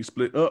marriage will be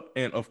split up.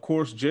 And of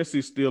course,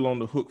 Jesse's still on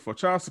the hook for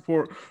child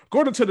support.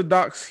 According to the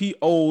docs, he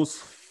owes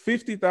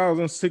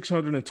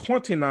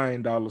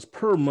 $50,629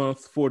 per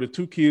month for the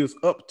two kids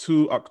up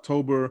to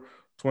October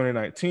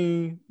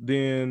 2019,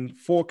 then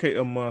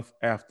 $4,000 a month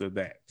after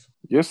that.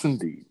 Yes,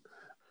 indeed.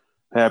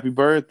 Happy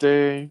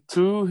birthday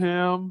to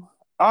him.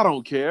 I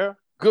don't care.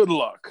 Good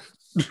luck.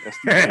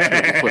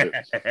 I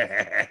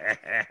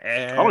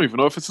don't even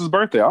know if it's his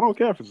birthday. I don't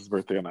care if it's his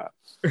birthday or not.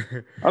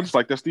 I just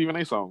like that Stephen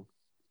A. song.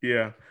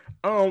 Yeah.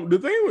 The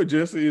thing with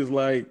Jesse is,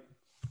 like,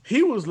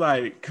 he was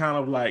like kind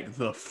of like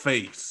the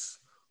face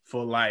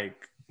for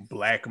like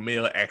black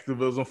male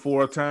activism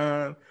for a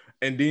time.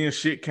 And then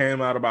shit came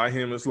out about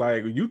him. It's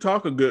like, you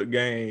talk a good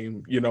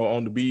game, you know,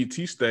 on the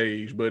BET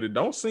stage, but it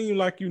don't seem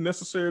like you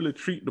necessarily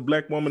treat the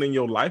black woman in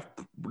your life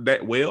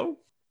that well.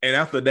 And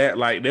after that,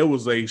 like, there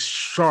was a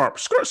sharp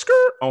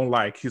skirt on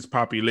like his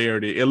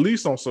popularity, at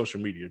least on social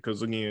media.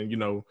 Because again, you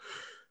know,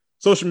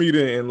 social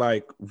media and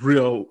like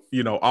real,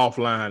 you know,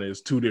 offline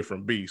is two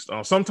different beasts.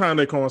 Sometimes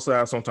they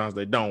coincide, sometimes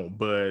they don't.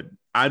 But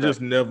I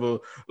just never,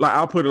 like,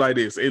 I'll put it like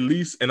this, at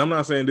least, and I'm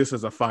not saying this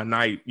is a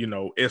finite, you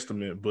know,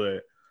 estimate,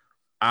 but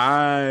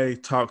I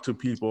talk to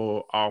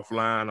people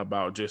offline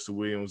about Jesse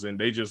Williams, and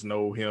they just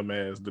know him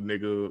as the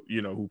nigga,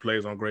 you know, who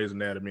plays on Grey's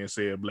Anatomy and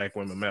said Black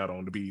Women Matter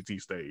on the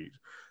BET stage.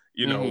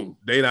 You know,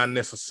 they not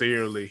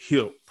necessarily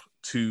hip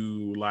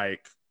to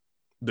like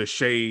the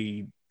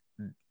shade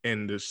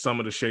and some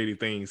of the shady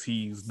things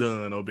he's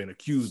done or been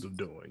accused of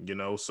doing, you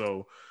know.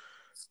 So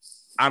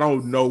I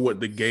don't know what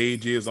the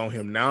gauge is on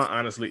him now.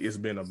 Honestly, it's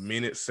been a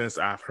minute since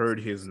I've heard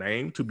his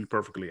name, to be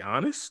perfectly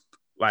honest.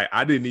 Like,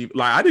 I didn't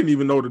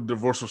even know the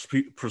divorce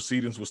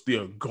proceedings were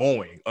still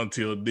going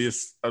until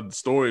this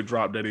story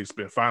dropped that it's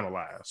been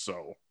finalized.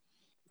 So,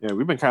 yeah,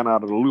 we've been kind of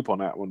out of the loop on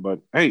that one, but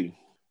hey,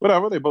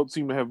 whatever. They both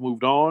seem to have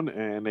moved on,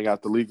 and they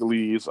got the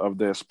legalese of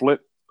their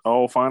split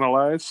all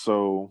finalized.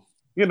 So,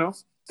 you know,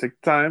 take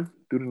the time,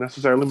 do the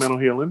necessary mental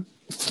healing.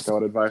 I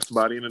would advise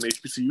somebody in an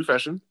HBCU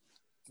fashion.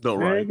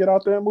 And get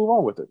out there and move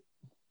on with it.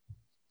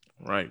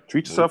 Right.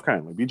 Treat yourself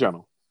kindly. Be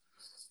gentle.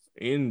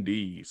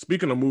 Indeed.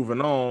 Speaking of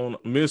moving on,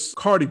 Miss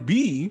Cardi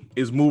B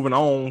is moving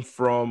on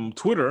from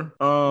Twitter.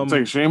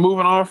 She ain't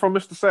moving on from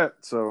Mr. Set,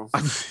 so.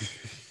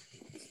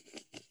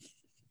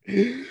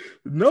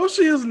 No,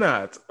 she is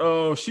not.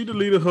 She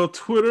deleted her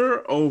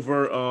Twitter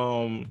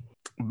over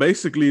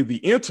basically the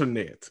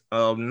internet,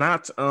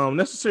 not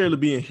necessarily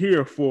being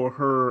here for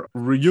her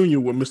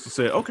reunion with Mr.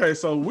 Set. Okay,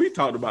 so we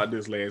talked about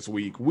this last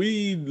week.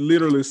 We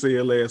literally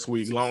said last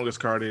week, long as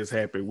Cardi is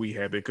happy, we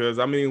happy. Because,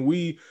 I mean,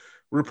 we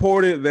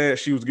reported that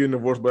she was getting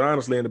divorced, but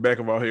honestly, in the back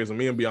of our heads, and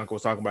me and Bianca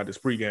was talking about this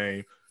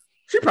pregame,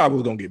 she probably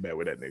was going to get back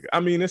with that nigga. I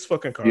mean, it's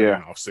fucking Cardi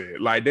and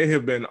Offset. Like, they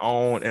have been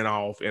on and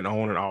off and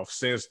on and off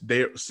since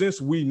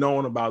we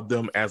known about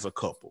them as a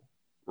couple,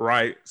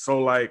 right? So,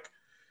 like,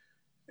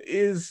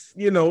 is,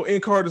 you know, in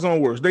Cardi's own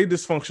words, they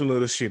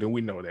dysfunctional as shit, and we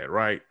know that,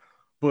 right?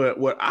 But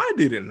what I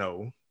didn't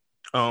know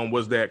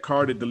was that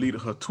Cardi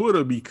deleted her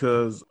Twitter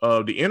because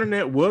the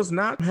internet was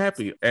not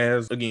happy,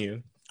 as,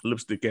 again,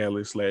 Lipstick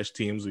Alley /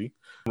 TMZ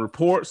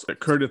reports that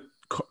Cardi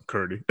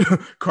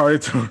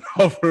turned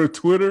off her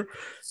Twitter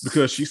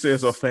because she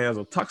says her fans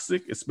are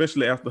toxic,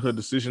 especially after her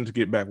decision to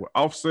get back with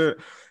Offset,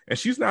 and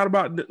she's not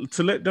about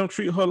to let them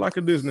treat her like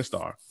a Disney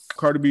star.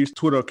 Cardi B's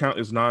Twitter account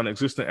is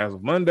non-existent as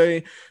of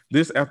Monday.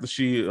 This after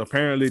she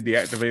apparently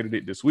deactivated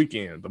it this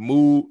weekend. The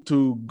move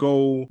to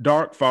go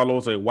dark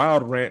follows a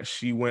wild rant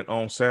she went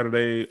on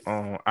Saturday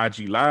on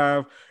IG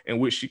Live, in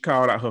which she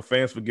called out her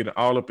fans for getting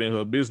all up in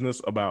her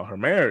business about her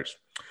marriage.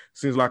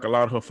 Seems like a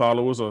lot of her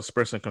followers are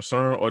expressing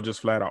concern or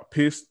just flat out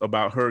pissed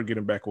about her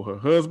getting back with her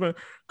husband.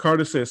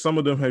 Cardi says some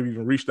of them have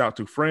even reached out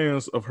to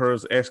friends of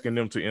hers asking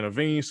them to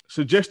intervene,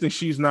 suggesting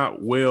she's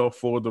not well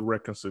for the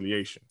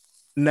reconciliation.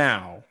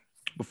 Now,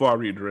 before I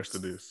read the rest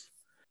of this,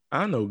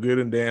 I know good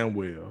and damn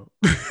well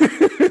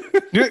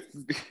that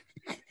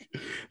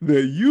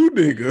you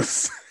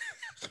niggas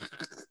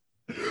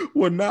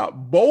were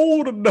not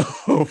bold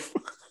enough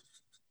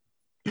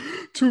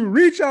to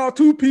reach out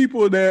to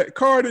people that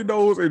Cardi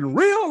knows in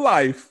real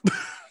life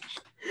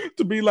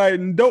to be like,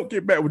 don't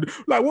get back with it.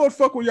 Like, what the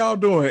fuck were y'all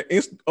doing?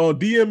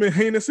 DMing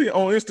Hennessy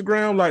on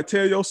Instagram, like,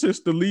 tell your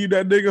sister leave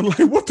that nigga.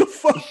 Like, what the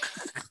fuck?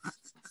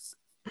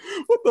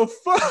 What the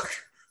fuck?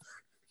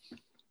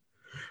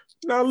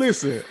 Now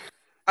listen.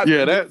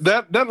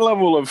 That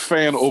level of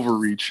fan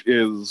overreach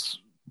is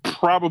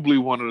probably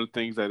one of the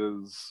things that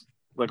is,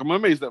 like, I'm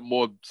amazed that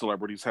more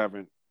celebrities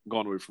haven't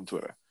gone away from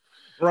Twitter.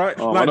 Right.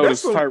 I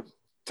noticed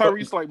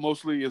Tyrese, like,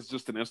 mostly is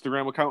just an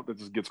Instagram account that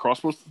just gets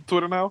cross-posted to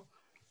Twitter now.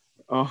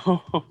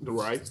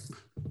 Right.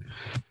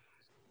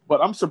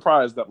 But I'm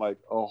surprised that, like,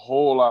 a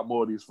whole lot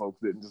more of these folks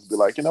didn't just be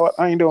like, you know what,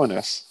 I ain't doing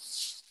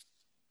this.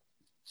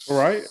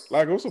 Right.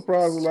 Like, I'm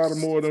surprised a lot of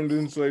more of them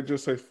didn't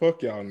just say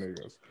fuck y'all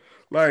niggas.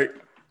 Like,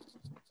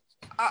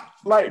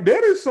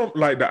 that is some,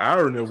 like, the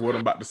irony of what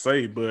I'm about to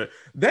say, but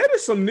that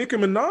is some Nicki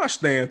Minaj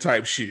stand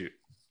type shit.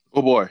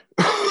 Oh boy.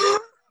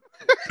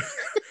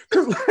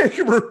 Like,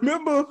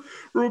 remember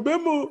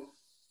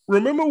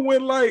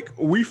when, like,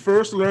 we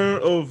first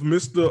learned of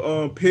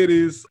Mr.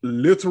 Petty's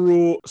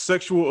literal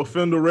sexual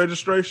offender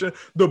registration?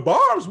 The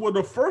Barbs were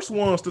the first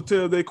ones to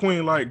tell their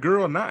queen, like,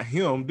 girl, not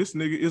him. This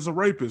nigga is a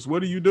rapist.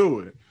 What are you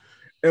doing?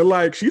 And,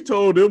 like, she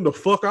told them to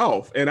fuck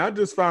off. And I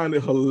just find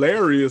it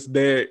hilarious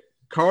that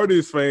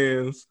Cardi's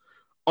fans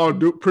are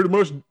pretty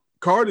much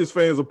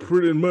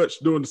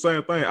doing the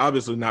same thing.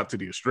 Obviously not to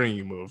the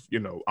extreme of, you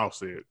know,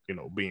 Offset, you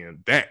know, being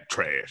that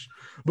trash.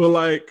 But,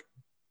 like,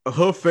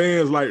 her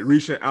fans like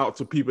reaching out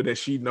to people that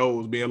she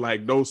knows, being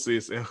like, "No,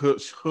 sis," and her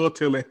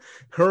telling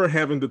her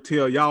having to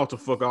tell y'all to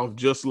fuck off,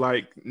 just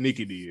like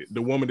Nikki did,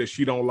 the woman that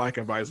she don't like,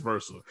 and vice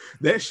versa.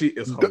 That shit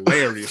is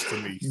hilarious to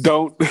me.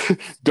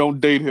 Don't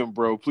date him,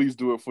 bro. Please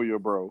do it for your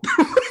bro.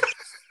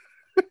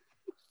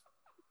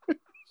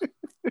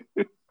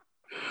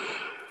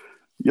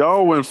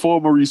 Y'all went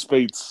for Marie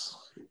Spates.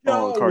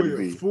 Y'all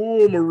went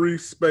full Marie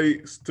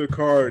Spates to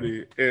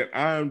Cardi, and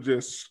I'm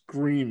just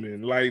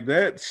screaming. Like,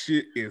 that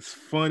shit is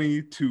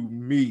funny to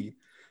me.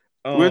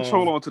 Which,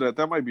 hold on to that.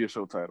 That might be a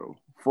show title.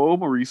 Full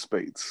Marie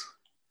Spates.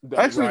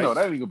 Actually, right. No,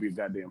 that ain't gonna be a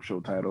goddamn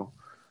show title.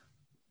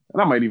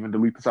 And I might even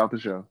delete this out the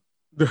show.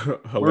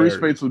 Marie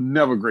Spates will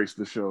never grace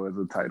the show as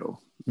a title.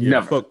 Yeah,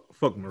 never.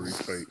 Fuck Marie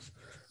Spates.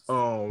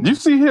 Did you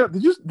see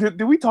him?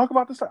 Did we talk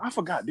about this? I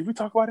forgot. Did we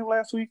talk about him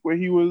last week where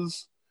he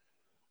was?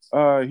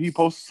 He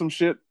posted some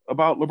shit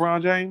about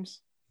LeBron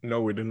James.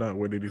 No, we did not.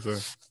 What did he say?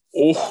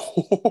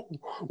 Oh,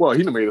 well,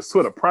 he made his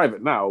Twitter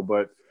private now,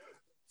 but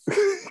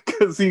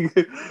because he.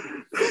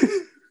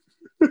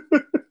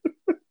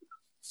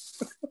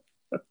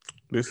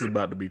 This is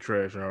about to be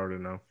trash. I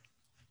already know.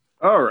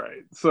 All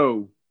right,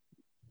 so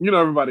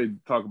everybody we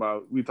talked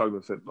about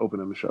this at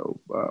opening the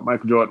show.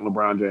 Michael Jordan,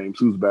 LeBron James,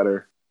 who's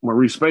better?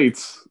 Marie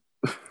Spates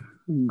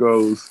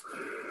goes,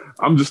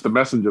 "I'm just the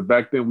messenger."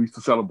 Back then, we used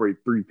to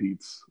celebrate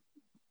three-peats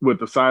with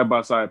the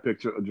side-by-side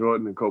picture of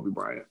Jordan and Kobe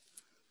Bryant.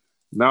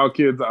 Now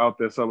kids are out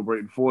there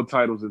celebrating 4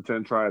 titles in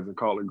 10 tries and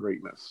call it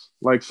greatness.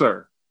 Like,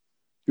 sir,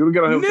 you don't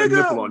get out that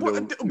nipple on you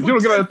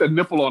don't get out that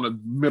nipple on the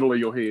middle of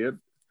your head.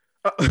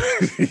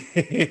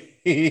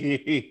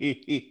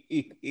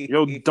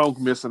 Yo,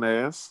 dunk missing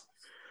ass.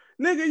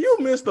 Nigga, you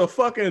missed a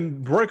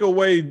fucking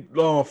breakaway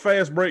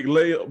fast break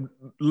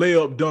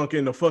layup dunk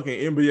in the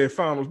fucking NBA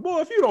Finals.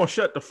 Boy, if you don't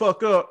shut the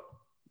fuck up.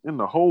 In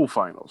the whole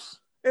finals.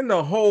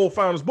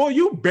 Boy,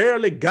 you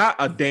barely got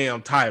a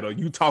damn title.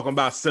 You talking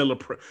about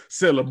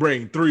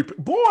celebrating 3.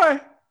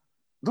 Boy.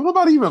 Don't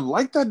nobody even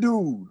like that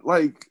dude.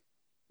 Like,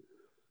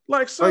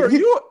 sir,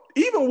 you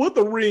even with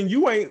the ring,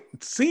 you ain't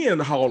seeing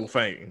the Hall of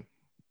Fame.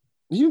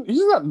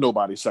 He's not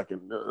nobody's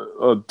second,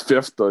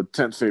 5th or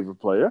 10th favorite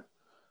player.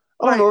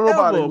 I don't know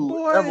nobody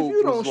ever, if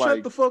you don't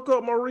shut the fuck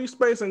up, Marie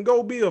Spates, and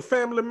go be a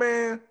family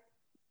man.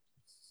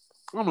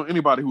 I don't know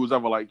anybody who was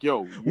ever like,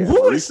 yo,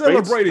 who is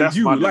celebrating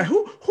you? Like,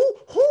 who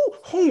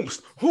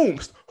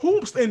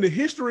Hoomst in the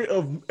history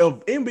of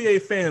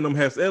NBA fandom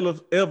has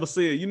ever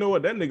said, you know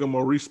what, that nigga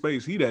Maurice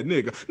Spates, he that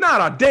nigga.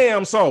 Not a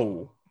damn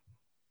soul.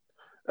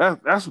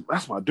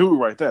 That's my dude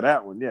right there.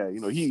 That one, yeah.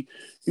 He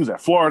was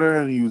at Florida,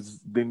 and he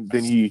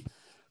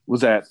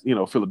was at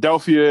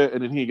Philadelphia,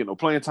 and then he didn't get no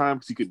playing time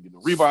because he couldn't get no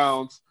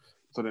rebounds.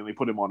 So then they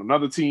put him on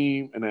another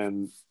team, and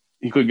then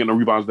he couldn't get no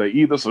rebounds there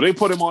either. So they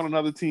put him on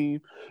another team,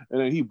 and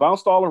then he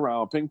bounced all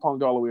around,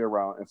 ping-ponged all the way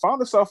around, and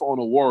found himself on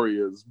the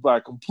Warriors by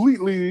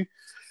completely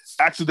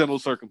accidental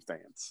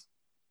circumstance.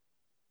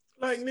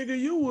 Like, nigga,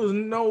 you was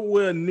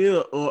nowhere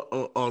near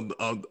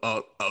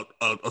a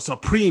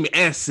supreme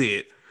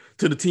asset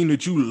to the team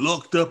that you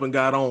looked up and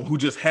got on, who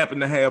just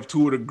happened to have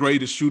 2 of the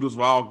greatest shooters of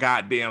all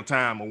goddamn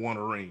time and won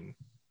a ring.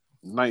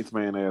 9th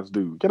man ass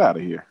dude. Get out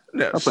of here.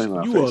 You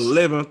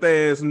 11th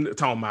ass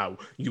talking about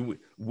you.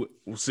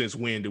 Since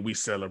when did we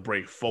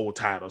celebrate 4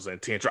 titles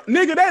and 10 tries?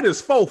 Nigga, that is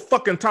 4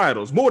 fucking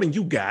titles, more than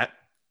you got.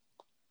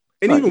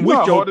 And even with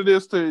how hard it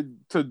is to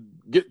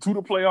get to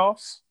the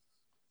playoffs,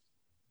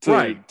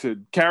 to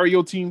carry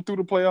your team through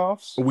the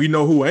playoffs. We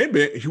know who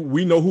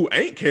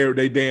ain't carried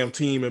their damn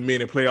team in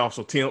many playoffs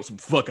attempts.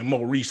 Fucking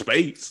Maurice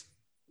Spates.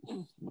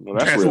 No,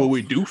 that's what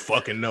we do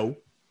fucking know.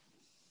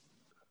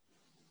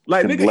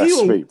 Like,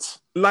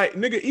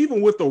 nigga,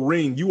 even with the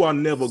ring, you are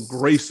never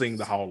gracing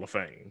the Hall of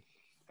Fame.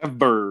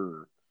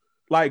 Ever.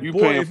 Like, you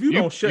boy, paying, if you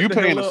don't shut you the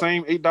paying hell the up,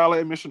 same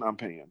 $8 admission I'm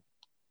paying.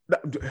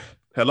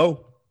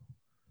 Hello?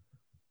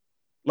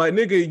 Like,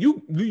 nigga,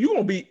 you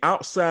gonna be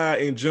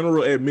outside in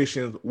general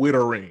admissions with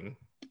a ring.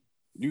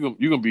 You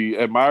gonna be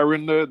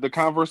admiring the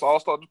Converse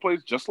All-Star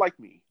displays just like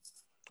me.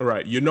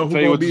 Right. You know who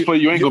gonna be display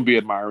you ain't gonna be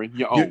admiring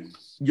your own.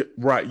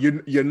 Right.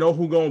 You know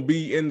who gonna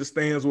be in the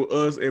stands with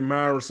us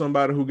admiring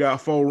somebody who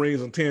got 4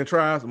 rings and 10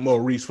 tries?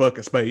 Maurice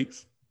fucking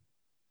Spates.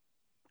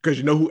 Because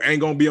you know who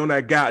ain't gonna be on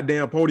that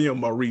goddamn podium?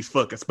 Maurice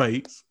fucking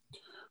Spates.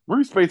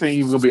 Maurice Spates ain't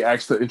even gonna be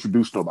asked to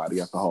introduce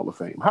nobody at the Hall of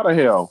Fame. How the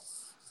hell?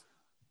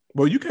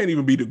 Well, you can't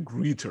even be the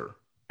greeter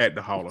at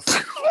the Hall of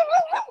Fame.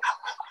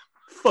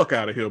 Fuck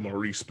out of here,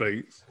 Maurice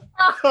Spates.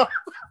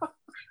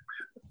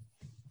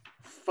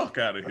 Fuck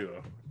out of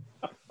here.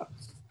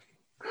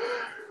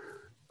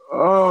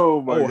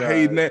 Oh my God.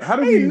 Ain't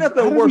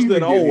nothing worse than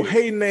an old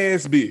hating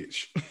ass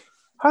bitch.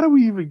 How did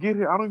we even get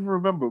here? I don't even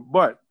remember.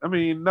 But I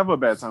mean, never a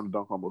bad time to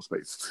dunk on Maurice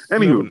Spates.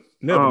 Anywho,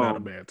 never not a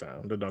bad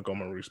time to dunk on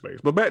Maurice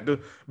Spates. But back to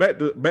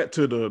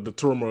the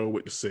turmoil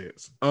with the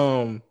sets.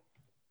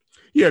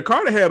 Yeah,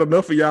 Carter had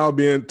enough of y'all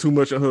being too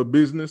much in her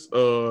business.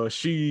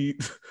 She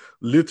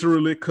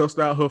literally cussed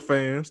out her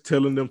fans,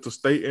 telling them to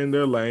stay in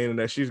their lane and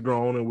that she's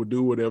grown and will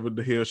do whatever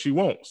the hell she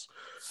wants.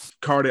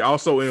 Cardi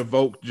also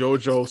invoked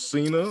JoJo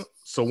Siwa.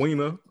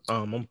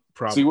 I'm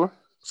probably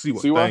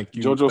Siwa. Siwa, Thank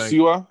you. JoJo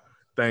Siwa,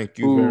 Thank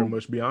you very who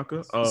much,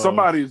 Bianca.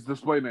 somebody's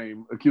display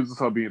name accuses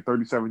her of being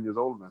 37 years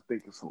old, and I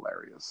think it's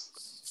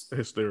hilarious.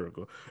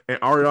 Hysterical. And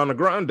Ariana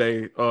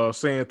Grande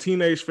saying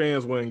teenage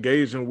fans were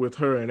engaging with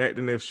her and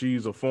acting as if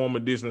she's a former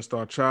Disney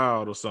star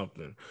child or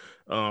something.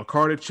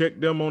 Cardi checked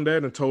them on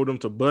that and told them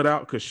to butt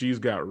out because she's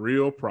got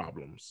real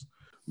problems.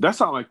 That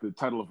sounds like the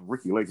title of a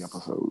Ricky Lake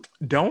episode.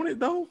 Don't it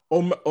though?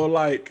 Or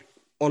like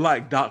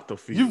Dr.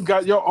 Phil. You've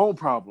got your own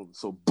problems,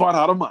 so butt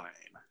out of mine.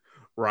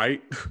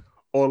 Right?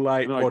 Or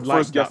like, the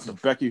first guest is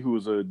Becky, who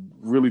is a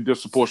really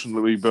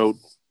disproportionately built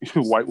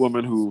white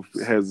woman who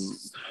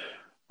has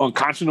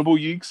unconscionable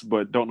yeeks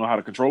but don't know how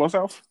to control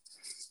herself.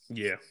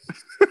 Yeah.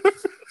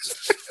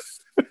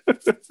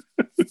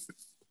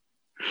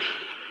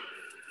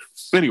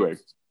 Anyway,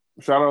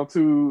 shout out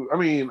to,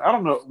 I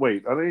don't know.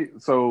 Wait, are they,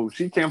 so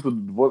she came to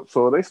the divorce,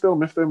 so are they still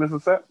Mr. and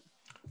Mrs. Set?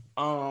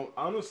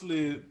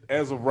 Honestly,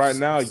 as of right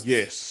now,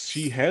 yes.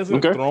 She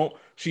hasn't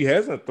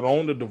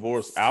thrown the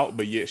divorce out,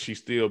 but yet she's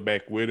still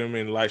back with him.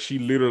 And like she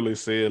literally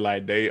said,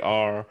 like they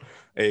are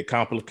a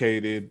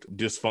complicated,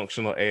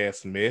 dysfunctional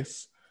ass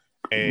mess.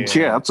 And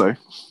yeah, I'd say.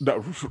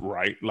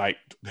 Right. Like,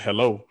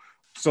 hello.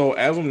 So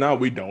as of now,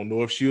 we don't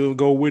know if she'll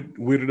go with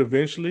it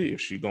eventually, if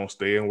she's gonna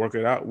stay and work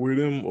it out with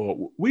him,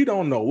 or we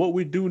don't know. What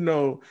we do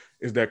know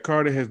is that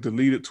Cardi has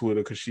deleted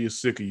Twitter because she is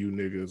sick of you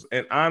niggas.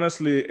 And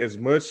honestly, as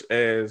much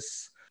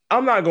as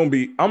I'm gonna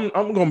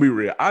be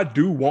real, I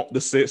do want the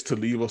sets to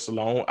leave us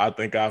alone. I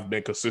think I've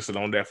been consistent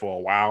on that for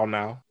a while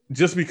now.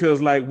 Just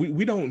because like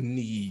we don't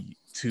need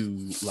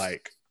to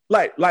like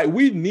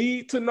we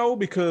need to know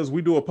because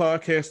we do a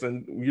podcast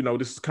and you know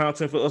this is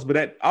content for us, but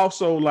that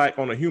also like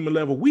on a human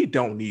level, we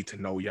don't need to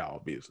know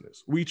y'all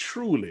business. We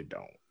truly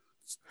don't.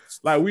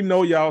 Like we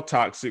know y'all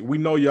toxic. We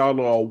know y'all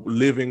are a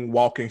living,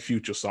 walking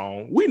future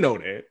song. We know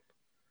that.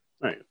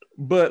 Right.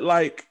 But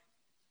like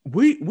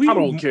we I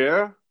don't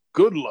care.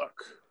 Good luck.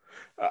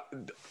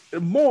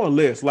 More or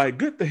less, like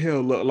good the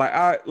hell look.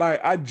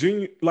 I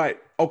genuinely like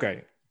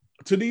okay.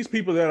 To these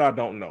people that I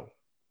don't know,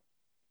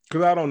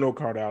 because I don't know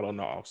Cardi, I don't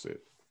know Offset.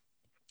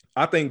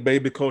 I think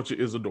Baby Culture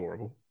is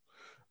adorable.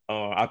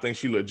 I think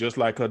she looked just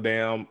like her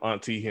damn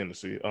auntie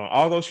Hennessy.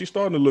 Although she's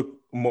starting to look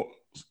more,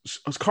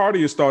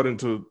 Cardi is starting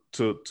to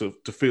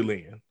fill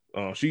in.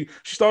 She's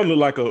starting to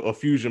look like a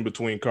fusion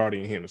between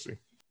Cardi and Hennessy.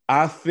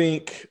 I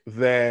think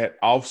that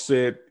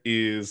Offset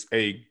is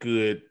a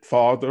good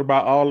father by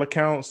all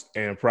accounts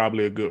and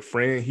probably a good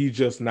friend. He's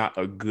just not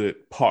a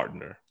good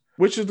partner,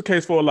 which is the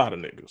case for a lot of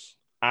niggas.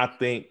 I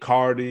think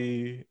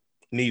Cardi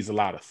needs a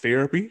lot of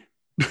therapy.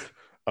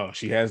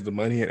 She has the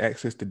money and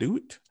access to do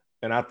it.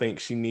 And I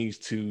think she needs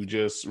to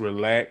just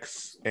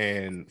relax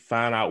and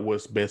find out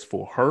what's best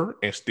for her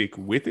and stick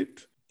with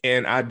it.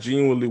 And I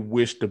genuinely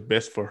wish the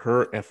best for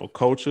her and for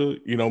Culture.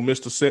 You know,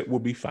 Mr. Set will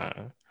be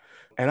fine.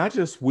 And I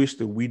just wish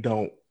that we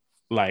don't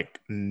like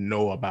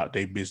know about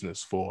their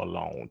business for a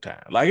long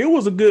time. Like it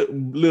was a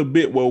good little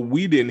bit where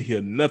we didn't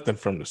hear nothing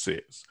from the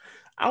Sets.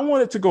 I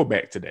wanted to go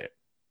back to that.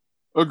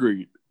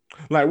 Agreed.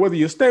 Like whether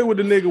you stay with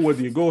the nigga,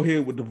 whether you go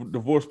ahead with the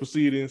divorce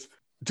proceedings,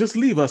 just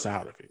leave us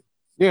out of it.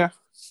 Yeah.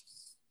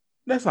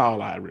 That's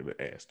all I really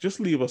ask.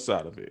 Just leave us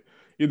out of it.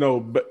 You know,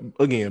 but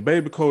again,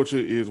 Baby Culture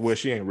is where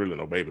she ain't really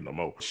no baby no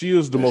more. She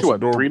is the most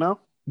adorable. 3 now?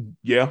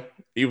 Yeah,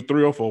 either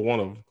 3 or 4, one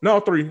of them. No,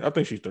 3. I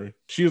think she's 3.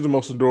 She is the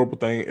most adorable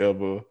thing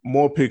ever.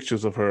 More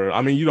pictures of her.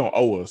 I mean, you don't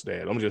owe us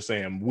that. I'm just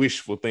saying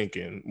wishful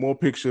thinking. More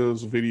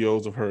pictures,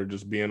 videos of her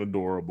just being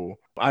adorable.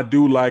 I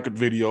do like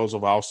videos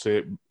of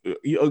Offset,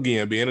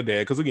 again, being a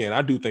dad, because again,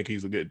 I do think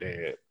he's a good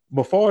dad.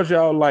 But far as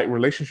y'all like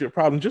relationship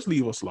problems, just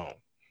leave us alone.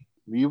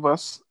 Leave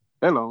us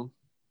alone.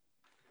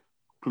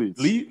 Please.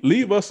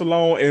 Leave us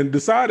alone and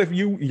decide if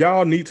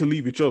y'all need to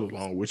leave each other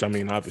alone, which I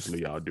mean,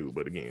 obviously y'all do,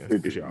 but again,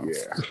 it's y'all.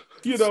 Yeah.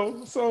 You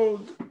know,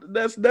 so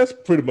that's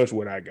pretty much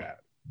what I got.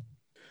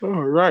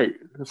 All right.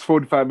 That's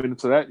 45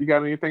 minutes of that. You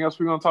got anything else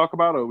we're going to talk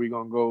about, or are we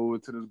going to go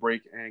to this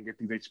break and get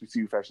these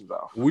HBCU fashions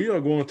off? We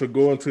are going to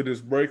go into this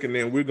break, and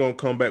then we're going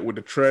to come back with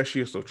the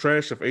trashiest of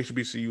trash of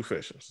HBCU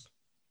fashions.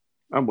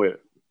 I'm with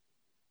it.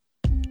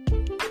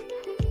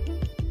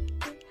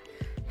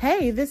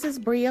 Hey, this is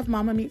Bree of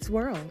Mama Meets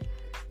World.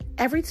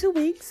 Every 2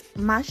 weeks,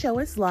 my show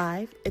is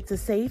live. It's a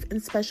safe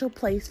and special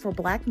place for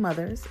Black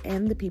mothers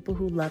and the people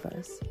who love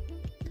us.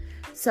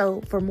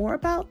 So for more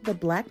about the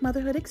Black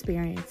motherhood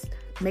experience,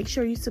 make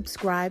sure you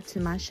subscribe to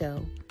my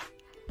show.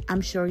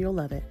 I'm sure you'll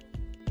love it.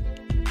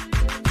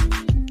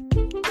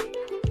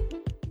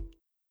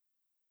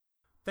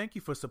 Thank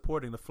you for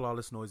supporting the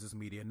Flawless Noises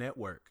Media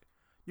Network.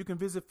 You can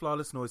visit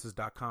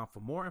flawlessnoises.com for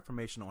more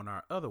information on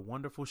our other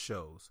wonderful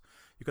shows.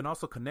 You can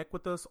also connect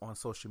with us on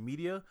social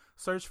media.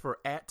 Search for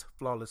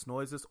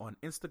 @FlawlessNoises on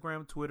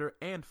Instagram, Twitter,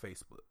 and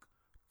Facebook.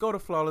 Go to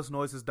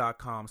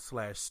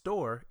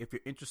flawlessnoises.com/store if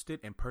you're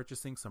interested in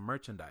purchasing some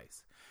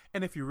merchandise.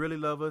 And if you really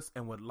love us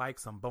and would like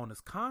some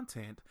bonus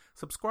content,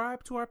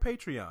 subscribe to our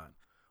Patreon.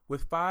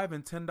 With $5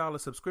 and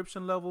 $10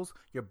 subscription levels,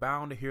 you're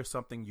bound to hear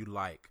something you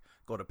like.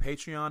 Go to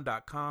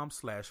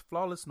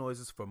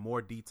patreon.com/flawlessnoises for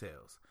more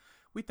details.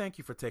 We thank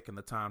you for taking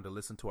the time to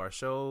listen to our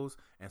shows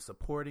and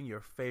supporting your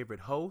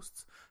favorite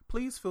hosts.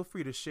 Please feel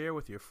free to share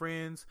with your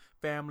friends,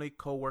 family,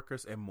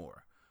 coworkers, and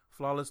more.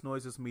 Flawless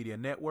Noises Media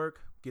Network,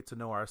 get to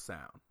know our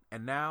sound.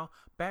 And now,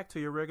 back to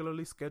your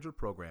regularly scheduled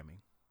programming.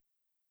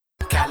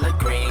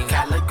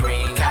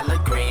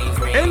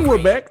 And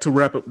we're back to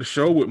wrap up the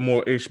show with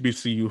more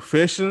HBCU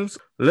fashions.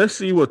 Let's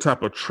see what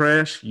type of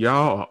trash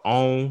y'all are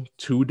on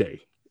today.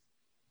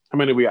 How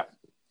many we got?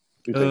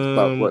 You think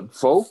about what,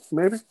 4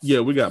 maybe? Yeah,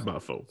 we got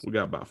about 4.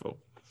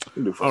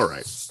 All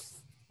right.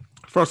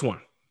 First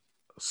one.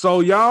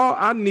 So y'all,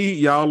 I need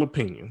y'all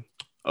opinion.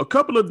 A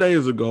couple of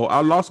days ago, I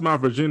lost my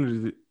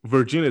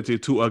virginity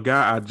to a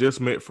guy I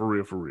just met for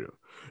real.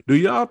 Do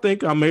y'all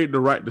think I made the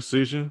right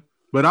decision?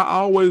 But I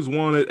always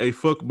wanted a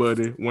fuck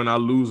buddy when I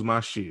lose my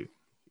shit.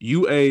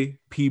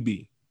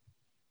 UAPB.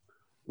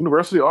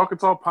 University of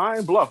Arkansas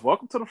Pine Bluff.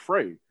 Welcome to the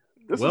fray.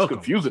 This is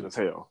confusing as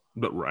hell.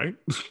 But right.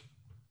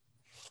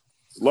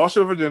 Lost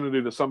your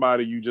virginity to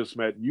somebody you just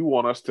met. You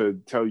want us to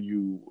tell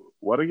you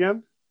what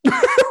again?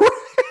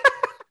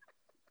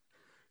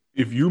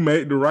 If you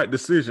made the right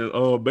decision,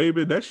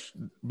 baby, that's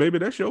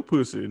your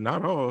pussy,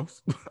 not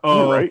ours.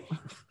 Right.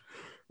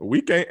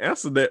 We can't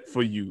answer that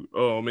for you.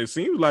 It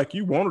seems like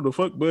you wanted a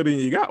fuck buddy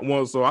and you got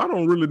one, so I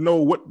don't really know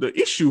what the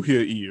issue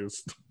here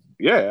is.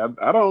 Yeah,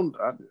 I don't.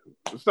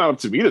 It's not up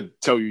to me to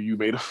tell you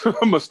made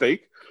a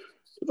mistake.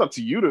 It's up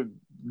to you to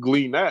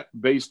glean that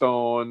based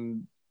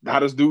on how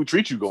does dude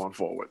treat you going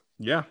forward.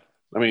 Yeah.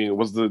 I mean,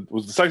 was the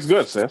sex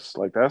good, sis?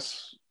 Like,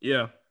 that's...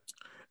 Yeah.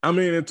 I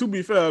mean, and to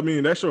be fair, I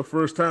mean, that's your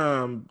first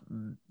time.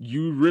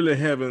 You really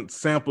haven't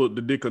sampled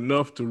the dick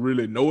enough to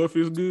really know if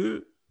it's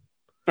good.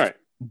 Right.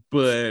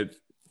 But,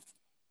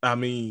 I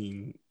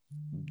mean,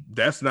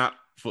 that's not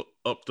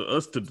up to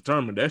us to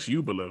determine. That's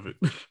you, beloved.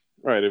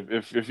 Right.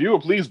 If you were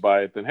pleased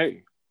by it, then,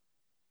 hey,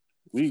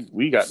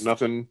 we got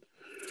nothing...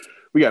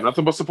 We got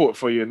nothing but support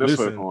for you in this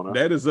corner.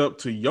 That is up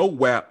to your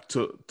WAP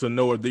to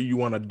know whether you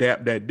want to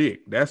dap that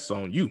dick. That's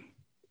on you.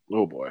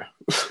 Oh boy.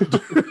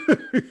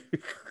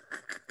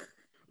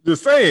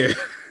 Just saying.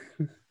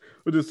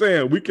 We're just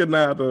saying we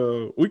cannot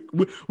we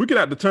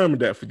cannot determine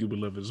that for you,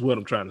 beloved, is what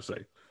I'm trying to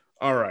say.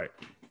 All right.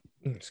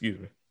 Excuse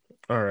me.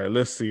 All right,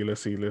 let's see.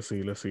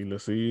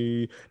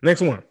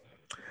 Next one.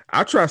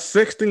 I try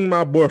sexting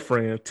my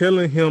boyfriend,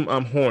 telling him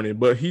I'm horny,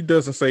 but he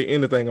doesn't say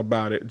anything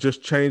about it,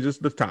 just changes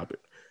the topic.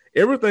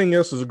 Everything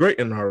else is great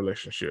in our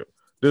relationship.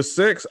 There's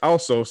sex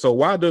also, so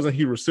why doesn't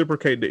he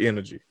reciprocate the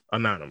energy?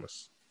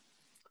 Anonymous.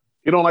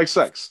 You don't like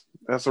sex.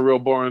 That's a real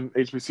boring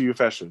HBCU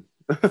fashion.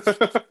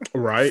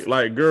 Right?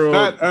 Like, girl.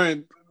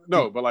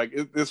 No, but like,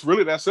 it's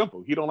really that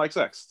simple. He don't like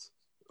sex.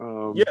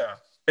 Yeah.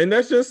 And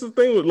that's just the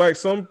thing with like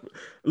some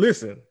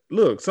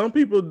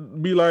people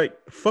be like,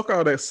 fuck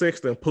all that sex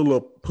and pull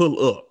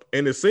up.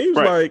 And it seems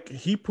like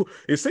he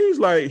is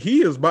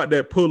about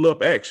that pull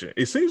up action.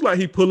 It seems like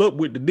he pull up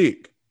with the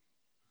dick.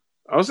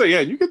 I would say, yeah,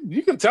 you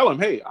can tell him,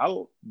 hey,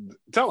 I'll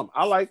tell him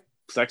I like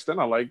sexting.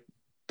 I like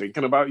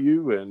thinking about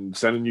you and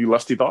sending you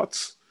lusty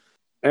thoughts,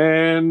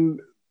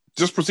 and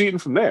just proceeding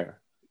from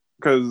there.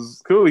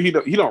 Because clearly he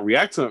don't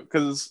react to it.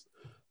 Because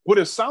what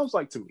it sounds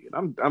like to me,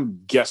 and I'm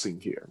guessing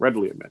here,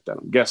 readily admit that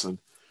I'm guessing,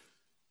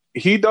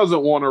 he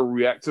doesn't want to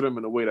react to them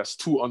in a way that's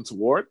too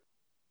untoward,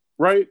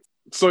 right?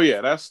 So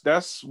yeah,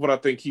 that's what I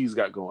think he's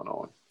got going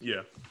on.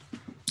 Yeah.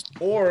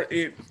 Or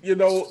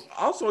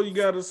also you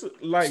gotta,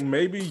 like,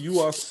 maybe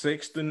you are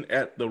sexting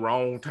at the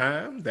wrong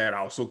time. That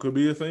also could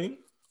be a thing.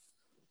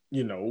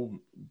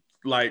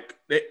 Like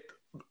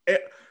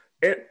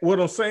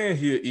what I'm saying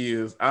here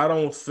is, I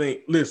don't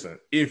think. Listen,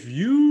 if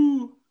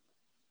the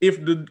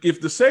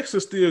sex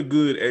is still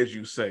good as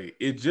you say,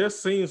 it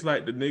just seems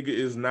like the nigga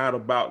is not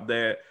about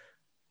that.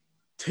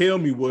 Tell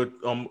me what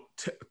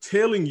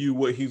telling you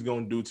what he's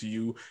gonna do to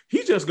you.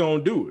 He's just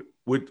gonna do it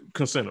with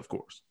consent, of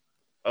course.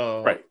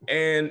 Right.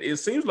 And it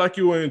seems like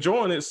you are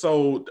enjoying it.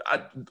 So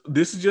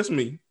this is just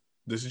me.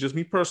 This is just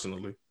me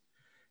personally.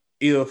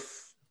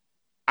 If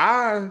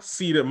I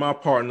see that my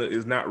partner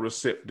is not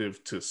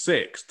receptive to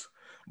sex,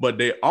 but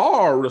they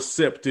are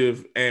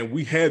receptive and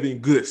we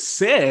having good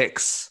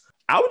sex,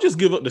 I would just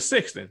give up the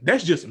sexting.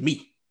 That's just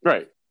me.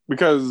 Right.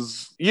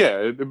 Because, yeah,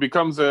 it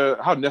becomes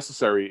how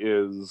necessary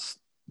is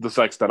the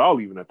sex at all,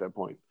 even at that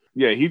point.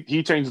 Yeah,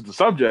 he changes the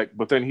subject,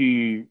 but then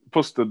he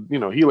puts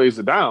he lays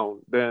it down.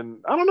 Then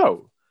I don't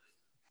know.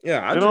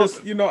 Yeah, I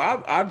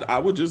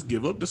would just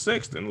give up the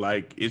sexting.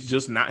 Like, it's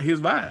just not his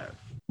vibe.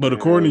 But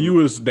according to you,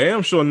 it's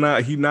damn sure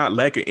he not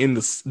lacking in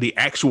the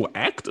actual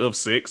act of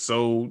sex.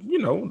 So,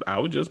 I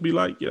would just be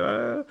like,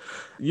 yeah,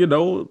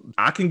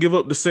 I can give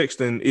up the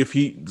sexting if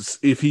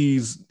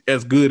he's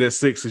as good at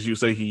sex as you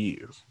say he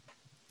is.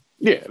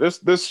 Yeah,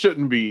 this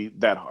shouldn't be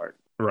that hard.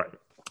 Right.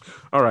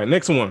 All right,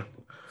 next one.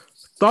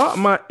 Thought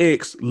my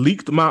ex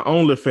leaked my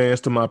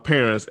OnlyFans to my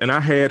parents and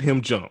I had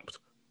him jumped.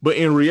 But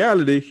in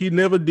reality, he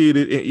never did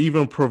it and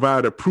even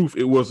provided proof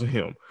it wasn't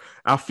him.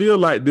 I feel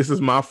like this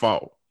is my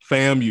fault.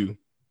 FAMU.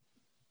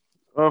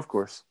 Of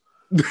course.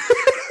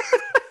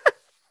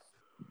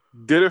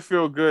 Did it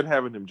feel good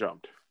having him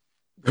jumped?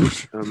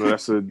 I know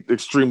that's an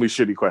extremely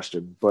shitty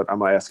question, but I'm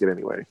gonna ask it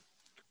anyway.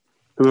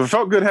 Because if it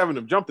felt good having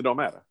him jumped, it don't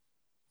matter.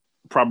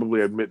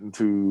 Probably admitting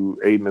to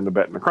aiding and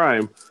abetting a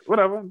crime.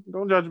 Whatever.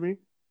 Don't judge me.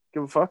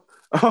 Give a fuck.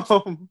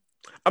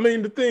 I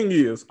mean, the thing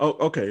is,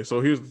 okay,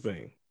 so here's the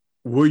thing.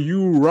 Were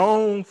you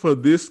wrong for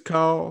this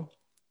call?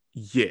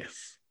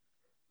 Yes.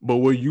 But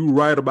were you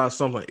right about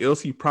something else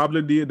he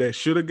probably did that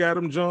should have got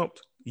him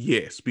jumped?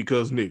 Yes,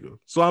 because nigga.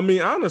 So I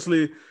mean,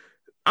 honestly,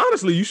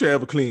 you should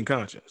have a clean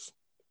conscience.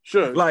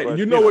 Sure. Like, what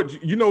you know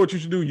what you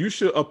should do? You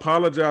should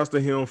apologize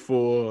to him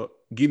for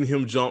getting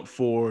him jumped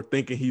for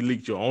thinking he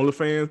leaked your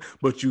OnlyFans,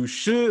 but you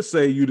should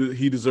say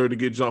he deserved to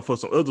get jumped for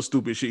some other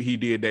stupid shit he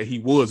did that he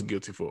was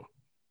guilty for.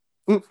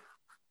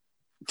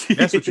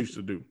 That's what you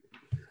should do.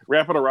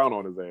 Wrap it around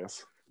on his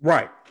ass.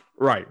 Right.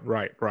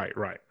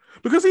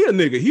 Because he a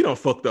nigga, he done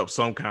fucked up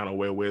some kind of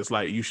way where it's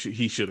like he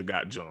should have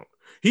got jumped.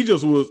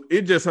 This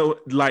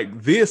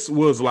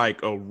was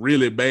like a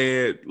really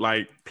bad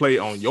like play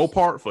on your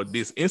part for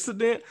this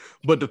incident,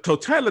 but the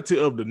totality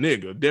of the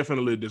nigga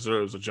definitely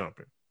deserves a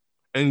jumping.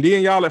 And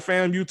then y'all at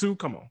FAMU too,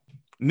 come on.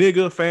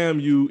 Nigga,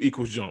 FAMU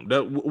equals jump.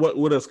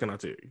 What else can I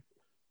tell you?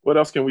 What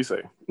else can we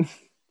say?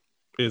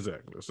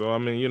 Exactly. So I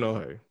mean,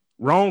 hey,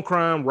 wrong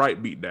crime,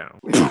 right beat down.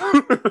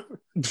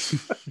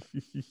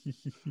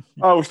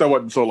 I wish that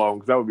wasn't so long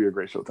because that would be a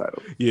great show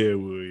title. Yeah, it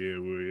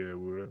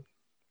would.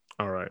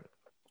 All right.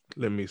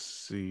 Let me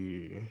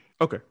see.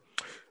 Okay.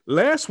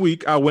 Last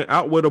week, I went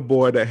out with a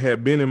boy that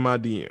had been in my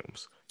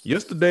DMs.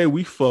 Yesterday,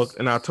 we fucked,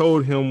 and I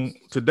told him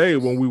today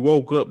when we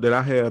woke up that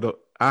I have a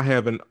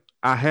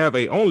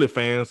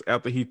OnlyFans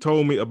after he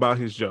told me about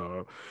his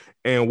job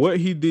and what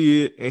he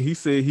did, and he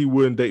said he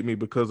wouldn't date me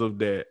because of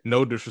that.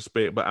 No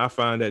disrespect, but I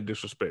find that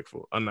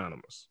disrespectful.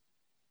 Anonymous.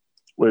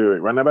 Wait,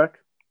 run that back.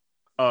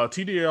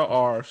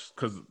 TDLR,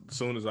 because as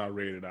soon as I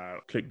read it, I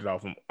clicked it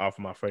off of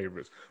my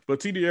favorites. But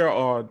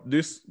TDLR,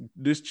 this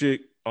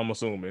chick, I'm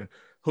assuming,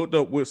 hooked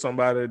up with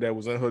somebody that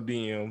was in her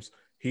DMs.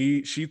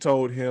 She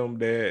told him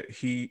that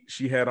she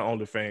had an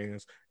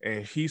OnlyFans,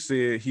 and he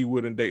said he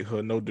wouldn't date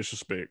her. No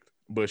disrespect,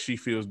 but she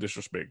feels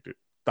disrespected.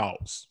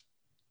 Thoughts?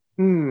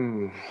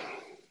 Oh,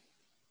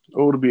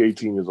 to be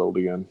 18 years old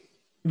again.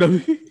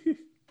 This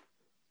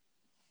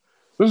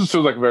feels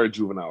like a very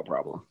juvenile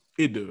problem.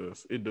 It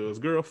does.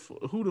 Girl,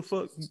 who the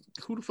fuck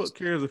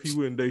cares if he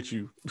wouldn't date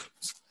you?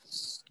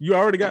 You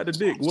already got the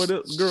dick. What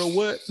up, girl?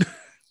 What? You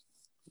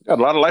got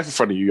a lot of life in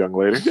front of you, young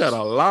lady. You got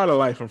a lot of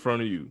life in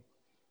front of you.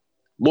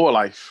 More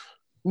life.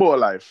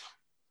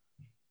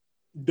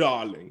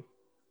 Darling.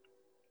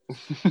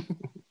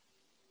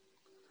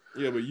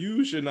 Yeah, but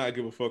you should not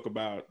give a fuck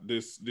about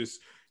this.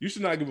 You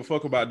should not give a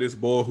fuck about this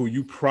boy who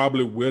you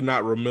probably will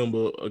not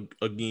remember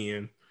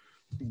again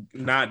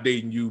not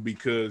dating you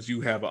because you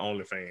have an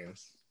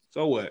OnlyFans.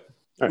 So what?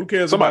 Hey, who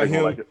cares about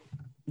him? Like it.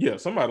 Yeah,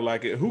 somebody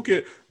like it. Who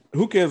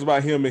cares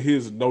about him and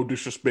his no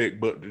disrespect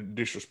but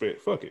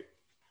disrespect? Fuck it.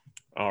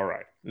 All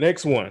right.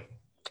 Next one.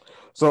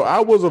 So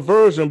I was a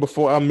virgin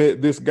before I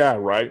met this guy,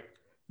 right?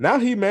 Now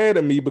he mad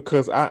at me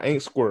because I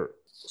ain't squirt.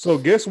 So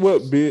guess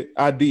what, bit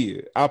I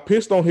did? I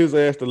pissed on his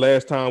ass the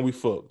last time we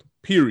fucked.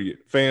 Period.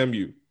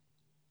 FAMU.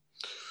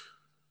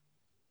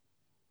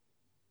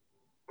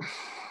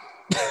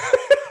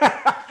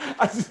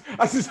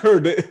 I just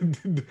heard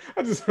that.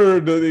 I just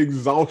heard the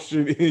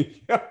exhaustion in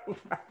you.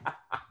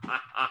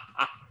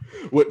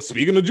 What?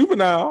 Speaking of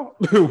juvenile,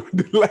 with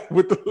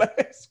the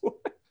last one,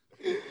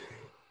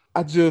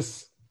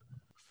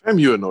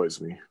 FAMU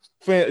annoys me.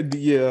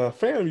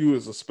 FAMU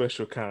is a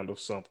special kind of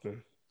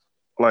something.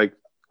 Like,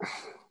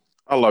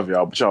 I love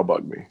y'all, but y'all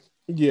bug me.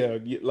 Yeah,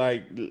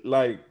 like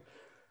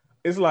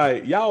it's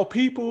like y'all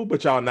people,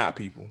 but y'all not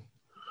people.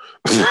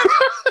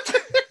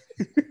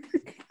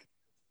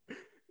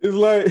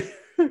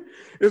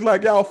 It's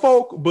like y'all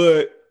folk,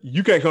 but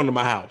you can't come to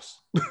my house.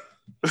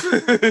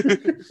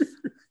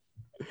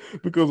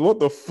 Because what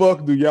the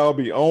fuck do y'all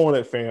be on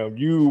at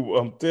FAMU?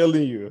 I'm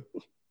telling you,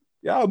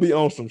 y'all be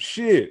on some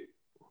shit,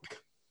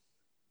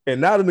 and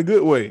not in a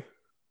good way.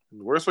 In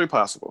the worst way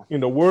possible.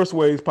 In the worst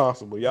ways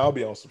possible, y'all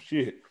be on some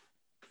shit.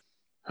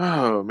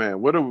 Oh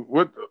man, what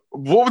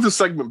would the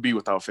segment be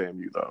without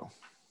FAMU though?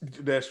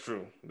 That's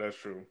true.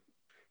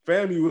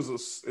 FAMU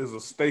is a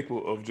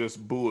staple of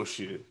just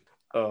bullshit.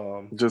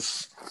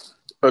 Just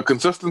a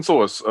consistent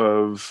source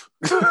of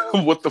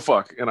what the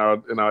fuck in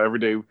our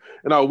everyday,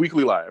 in our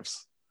weekly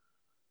lives.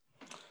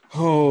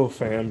 Oh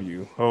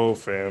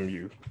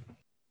FAMU.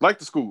 Like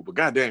the school, but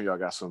goddamn, y'all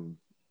got some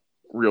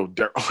real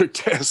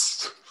derelict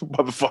ass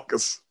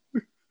motherfuckers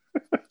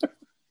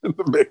in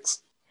the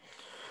mix.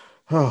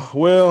 Oh,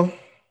 well,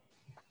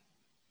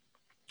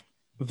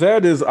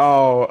 that is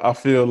all. I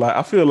feel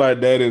like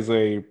that is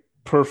a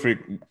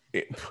perfect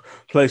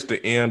place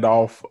to end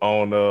off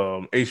on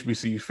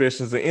HBCU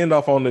Fissions and end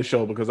off on this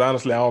show, because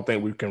honestly, I don't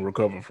think we can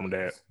recover from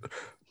that.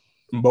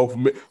 Both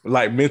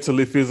like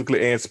mentally,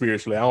 physically, and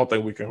spiritually. I don't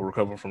think we can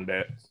recover from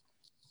that.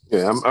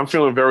 Yeah, I'm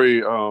feeling very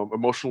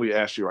emotionally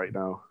ashy right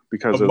now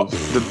because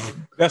of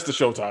that's the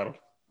show title.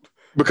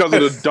 Because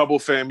of the double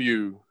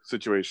FAMU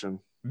situation.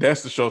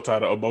 That's the show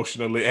title,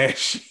 emotionally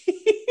ashy.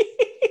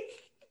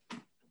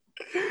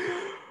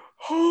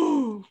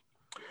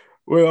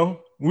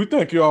 Well, we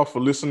thank you all for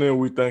listening.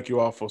 We thank you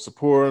all for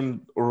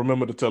supporting.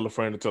 Remember to tell a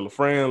friend to tell a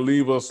friend.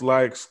 Leave us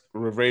likes,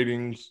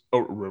 ratings.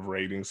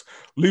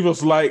 Leave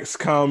us likes,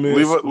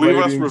 comments. Leave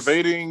us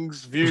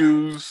ratings,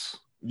 views.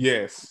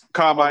 Yes.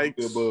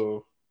 Comments.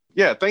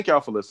 Yeah, thank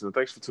y'all for listening.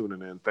 Thanks for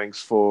tuning in.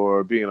 Thanks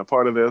for being a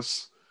part of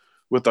this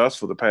with us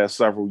for the past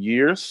several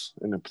years,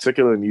 and in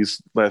particular in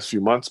these last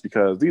few months,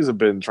 because these have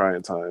been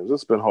trying times.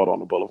 It's been hard on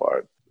the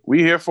boulevard. We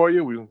here for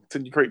you. We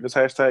continue creating this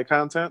hashtag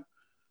content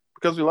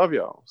because we love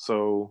y'all.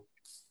 So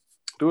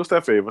do us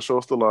that favor. Show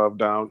us the love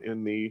down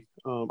in the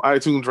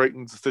iTunes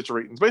ratings, the Stitcher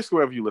ratings, basically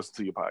wherever you listen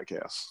to your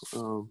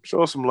podcasts.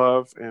 Show us some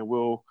love, and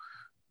we'll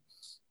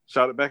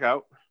shout it back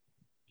out.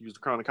 Use the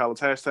Crown of College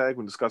hashtag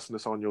when discussing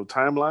this on your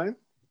timeline.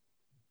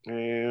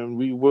 And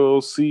we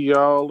will see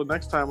y'all the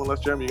next time, unless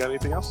Jeremy, you got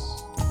anything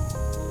else?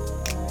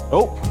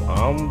 Nope,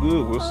 I'm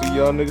good. We'll see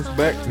y'all niggas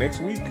back next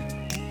week.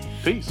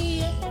 Peace.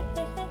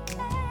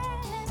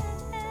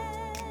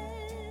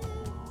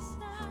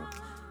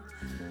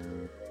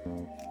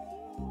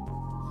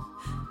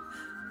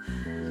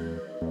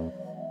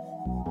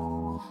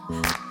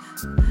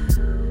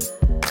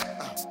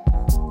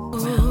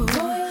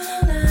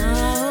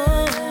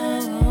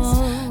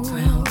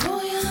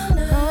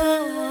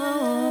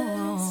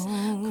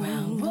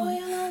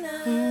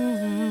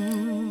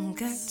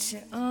 Got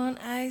you on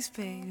ice,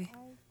 baby.